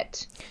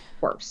get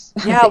worse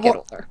Yeah, as they get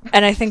well, older.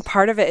 and I think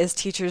part of it is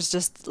teachers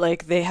just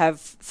like they have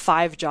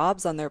 5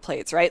 jobs on their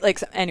plates, right?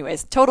 Like,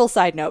 anyways, total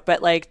side note,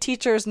 but like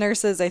teachers,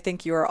 nurses, I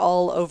think you are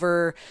all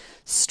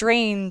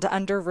overstrained,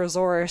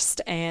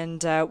 under-resourced,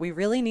 and we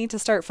really need to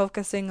start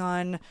focusing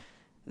on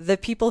the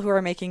people who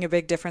are making a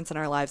big difference in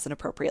our lives and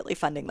appropriately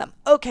funding them.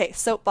 Okay,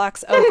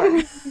 soapbox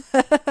over.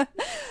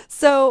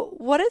 So,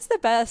 what is the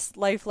best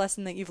life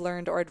lesson that you've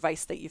learned or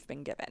advice that you've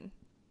been given?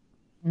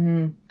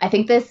 I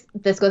think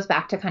this goes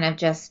back to kind of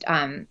just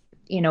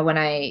when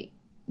I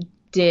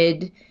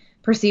did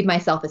perceive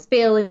myself as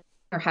failing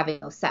or having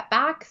those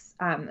setbacks,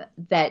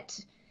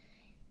 that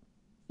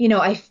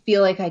I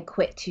feel like I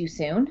quit too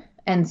soon.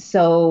 And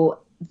so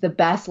the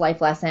best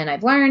life lesson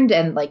I've learned,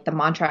 and like the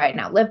mantra I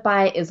now live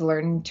by, is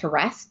learn to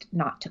rest,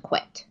 not to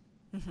quit.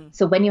 Hmm.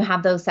 So when you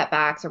have those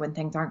setbacks or when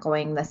things aren't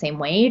going the same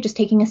way, just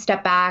taking a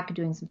step back,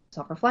 doing some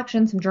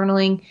self-reflection, some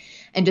journaling,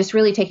 and just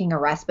really taking a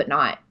rest, but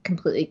not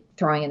completely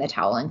throwing in the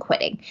towel and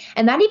quitting.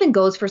 And that even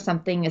goes for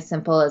something as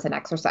simple as an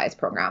exercise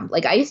program.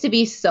 Like I used to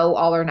be so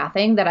all or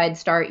nothing that I'd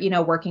start,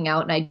 working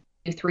out and I'd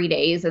do 3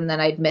 days and then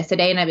I'd miss a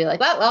day and I'd be like,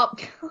 well,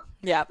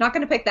 Yeah. not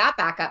going to pick that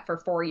back up for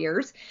 4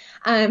 years.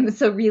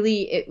 So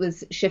really it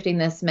was shifting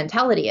this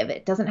mentality of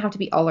it doesn't have to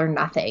be all or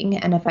nothing.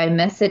 And if I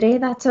miss a day,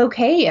 that's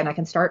okay. And I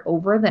can start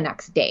over the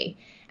next day.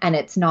 And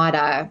it's not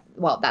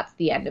that's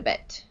the end of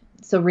it.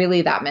 So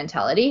really that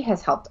mentality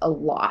has helped a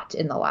lot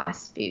in the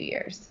last few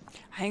years.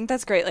 I think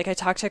that's great. Like I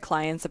talk to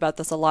clients about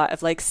this a lot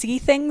of like see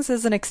things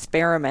as an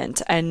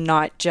experiment and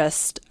not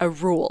just a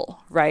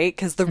rule, right?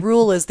 Because the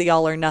rule is the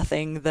all or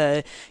nothing,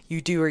 the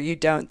you do or you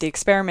don't. The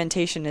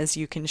experimentation is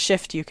you can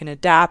shift, you can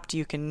adapt,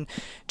 you can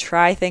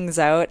try things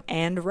out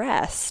and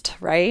rest,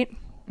 right?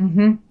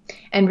 Mm-hmm.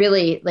 And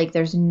really, like,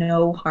 there's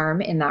no harm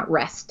in that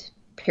rest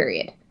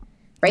period,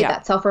 right? Yeah.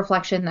 That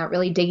self-reflection, that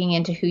really digging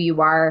into who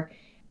you are,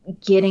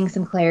 getting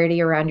some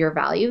clarity around your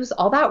values.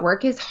 All that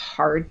work is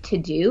hard to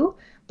do,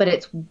 but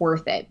it's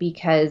worth it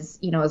because,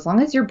 as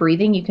long as you're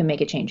breathing, you can make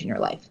a change in your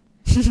life.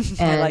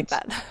 I like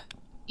that.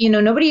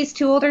 Nobody's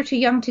too old or too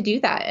young to do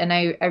that. And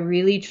I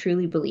really,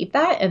 truly believe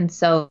that. And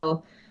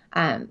so,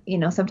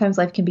 sometimes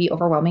life can be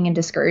overwhelming and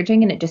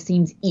discouraging, and it just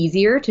seems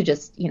easier to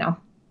just,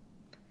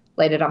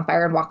 light it on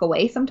fire and walk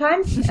away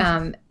sometimes.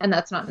 And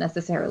that's not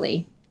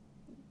necessarily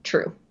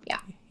true. Yeah.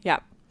 Yeah.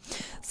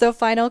 So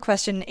final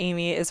question,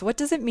 Amy, is what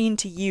does it mean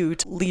to you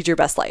to lead your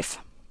best life?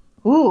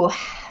 Ooh,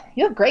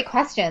 you have great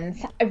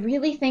questions. I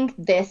really think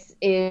this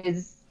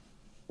is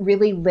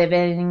really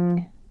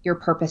living your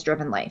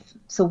purpose-driven life.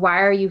 So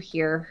why are you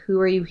here? Who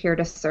are you here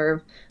to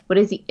serve? What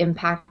is the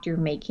impact you're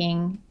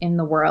making in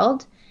the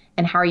world?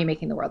 And how are you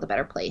making the world a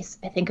better place?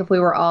 I think if we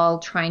were all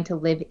trying to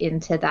live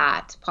into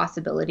that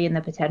possibility and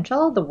the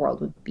potential, the world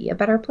would be a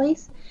better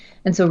place.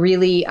 And so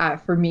really,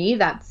 for me,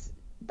 that's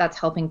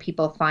helping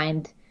people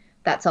find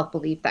that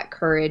self-belief, that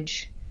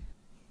courage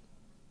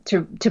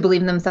to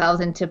believe in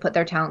themselves and to put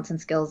their talents and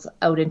skills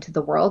out into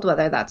the world,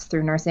 whether that's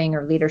through nursing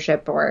or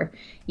leadership or,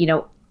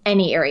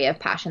 any area of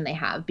passion they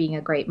have, being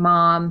a great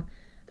mom,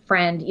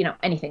 friend,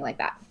 anything like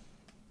that.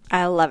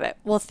 I love it.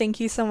 Well, thank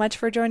you so much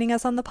for joining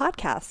us on the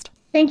podcast.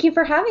 Thank you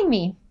for having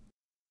me.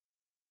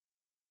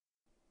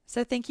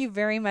 So thank you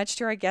very much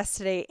to our guest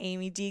today,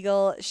 Amy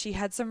Deagle. She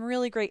had some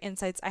really great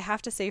insights. I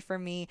have to say for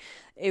me,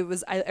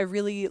 I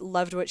really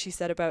loved what she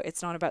said about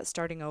it's not about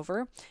starting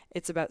over.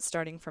 It's about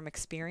starting from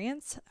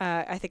experience.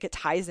 I think it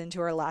ties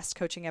into our last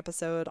coaching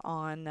episode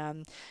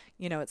on,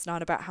 it's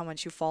not about how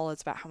much you fall.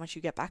 It's about how much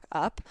you get back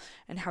up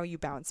and how you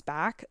bounce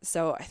back.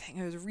 So I think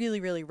it was really,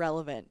 really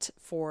relevant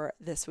for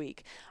this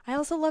week. I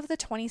also love the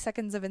 20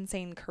 seconds of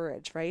insane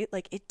courage, right?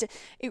 Like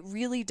it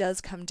really does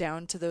come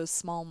down to those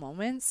small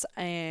moments.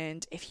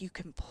 And if you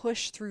can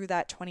push through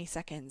that 20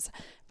 seconds,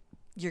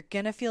 you're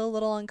going to feel a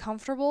little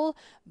uncomfortable,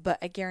 but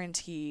I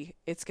guarantee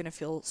it's going to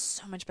feel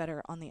so much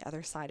better on the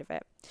other side of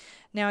it.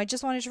 Now, I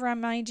just wanted to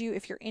remind you,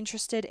 if you're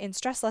interested in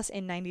Stress Less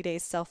in 90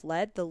 Days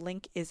Self-Led, the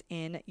link is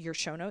in your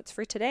show notes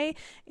for today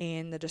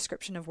in the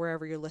description of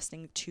wherever you're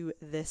listening to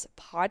this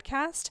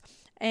podcast.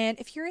 And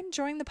if you're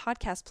enjoying the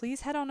podcast,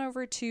 please head on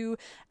over to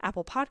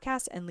Apple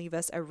Podcasts and leave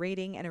us a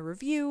rating and a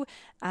review.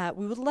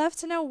 We would love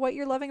to know what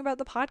you're loving about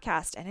the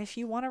podcast. And if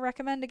you want to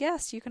recommend a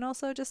guest, you can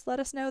also just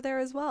let us know there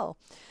as well.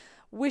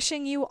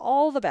 Wishing you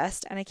all the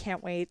best, and I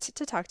can't wait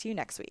to talk to you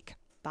next week.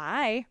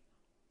 Bye.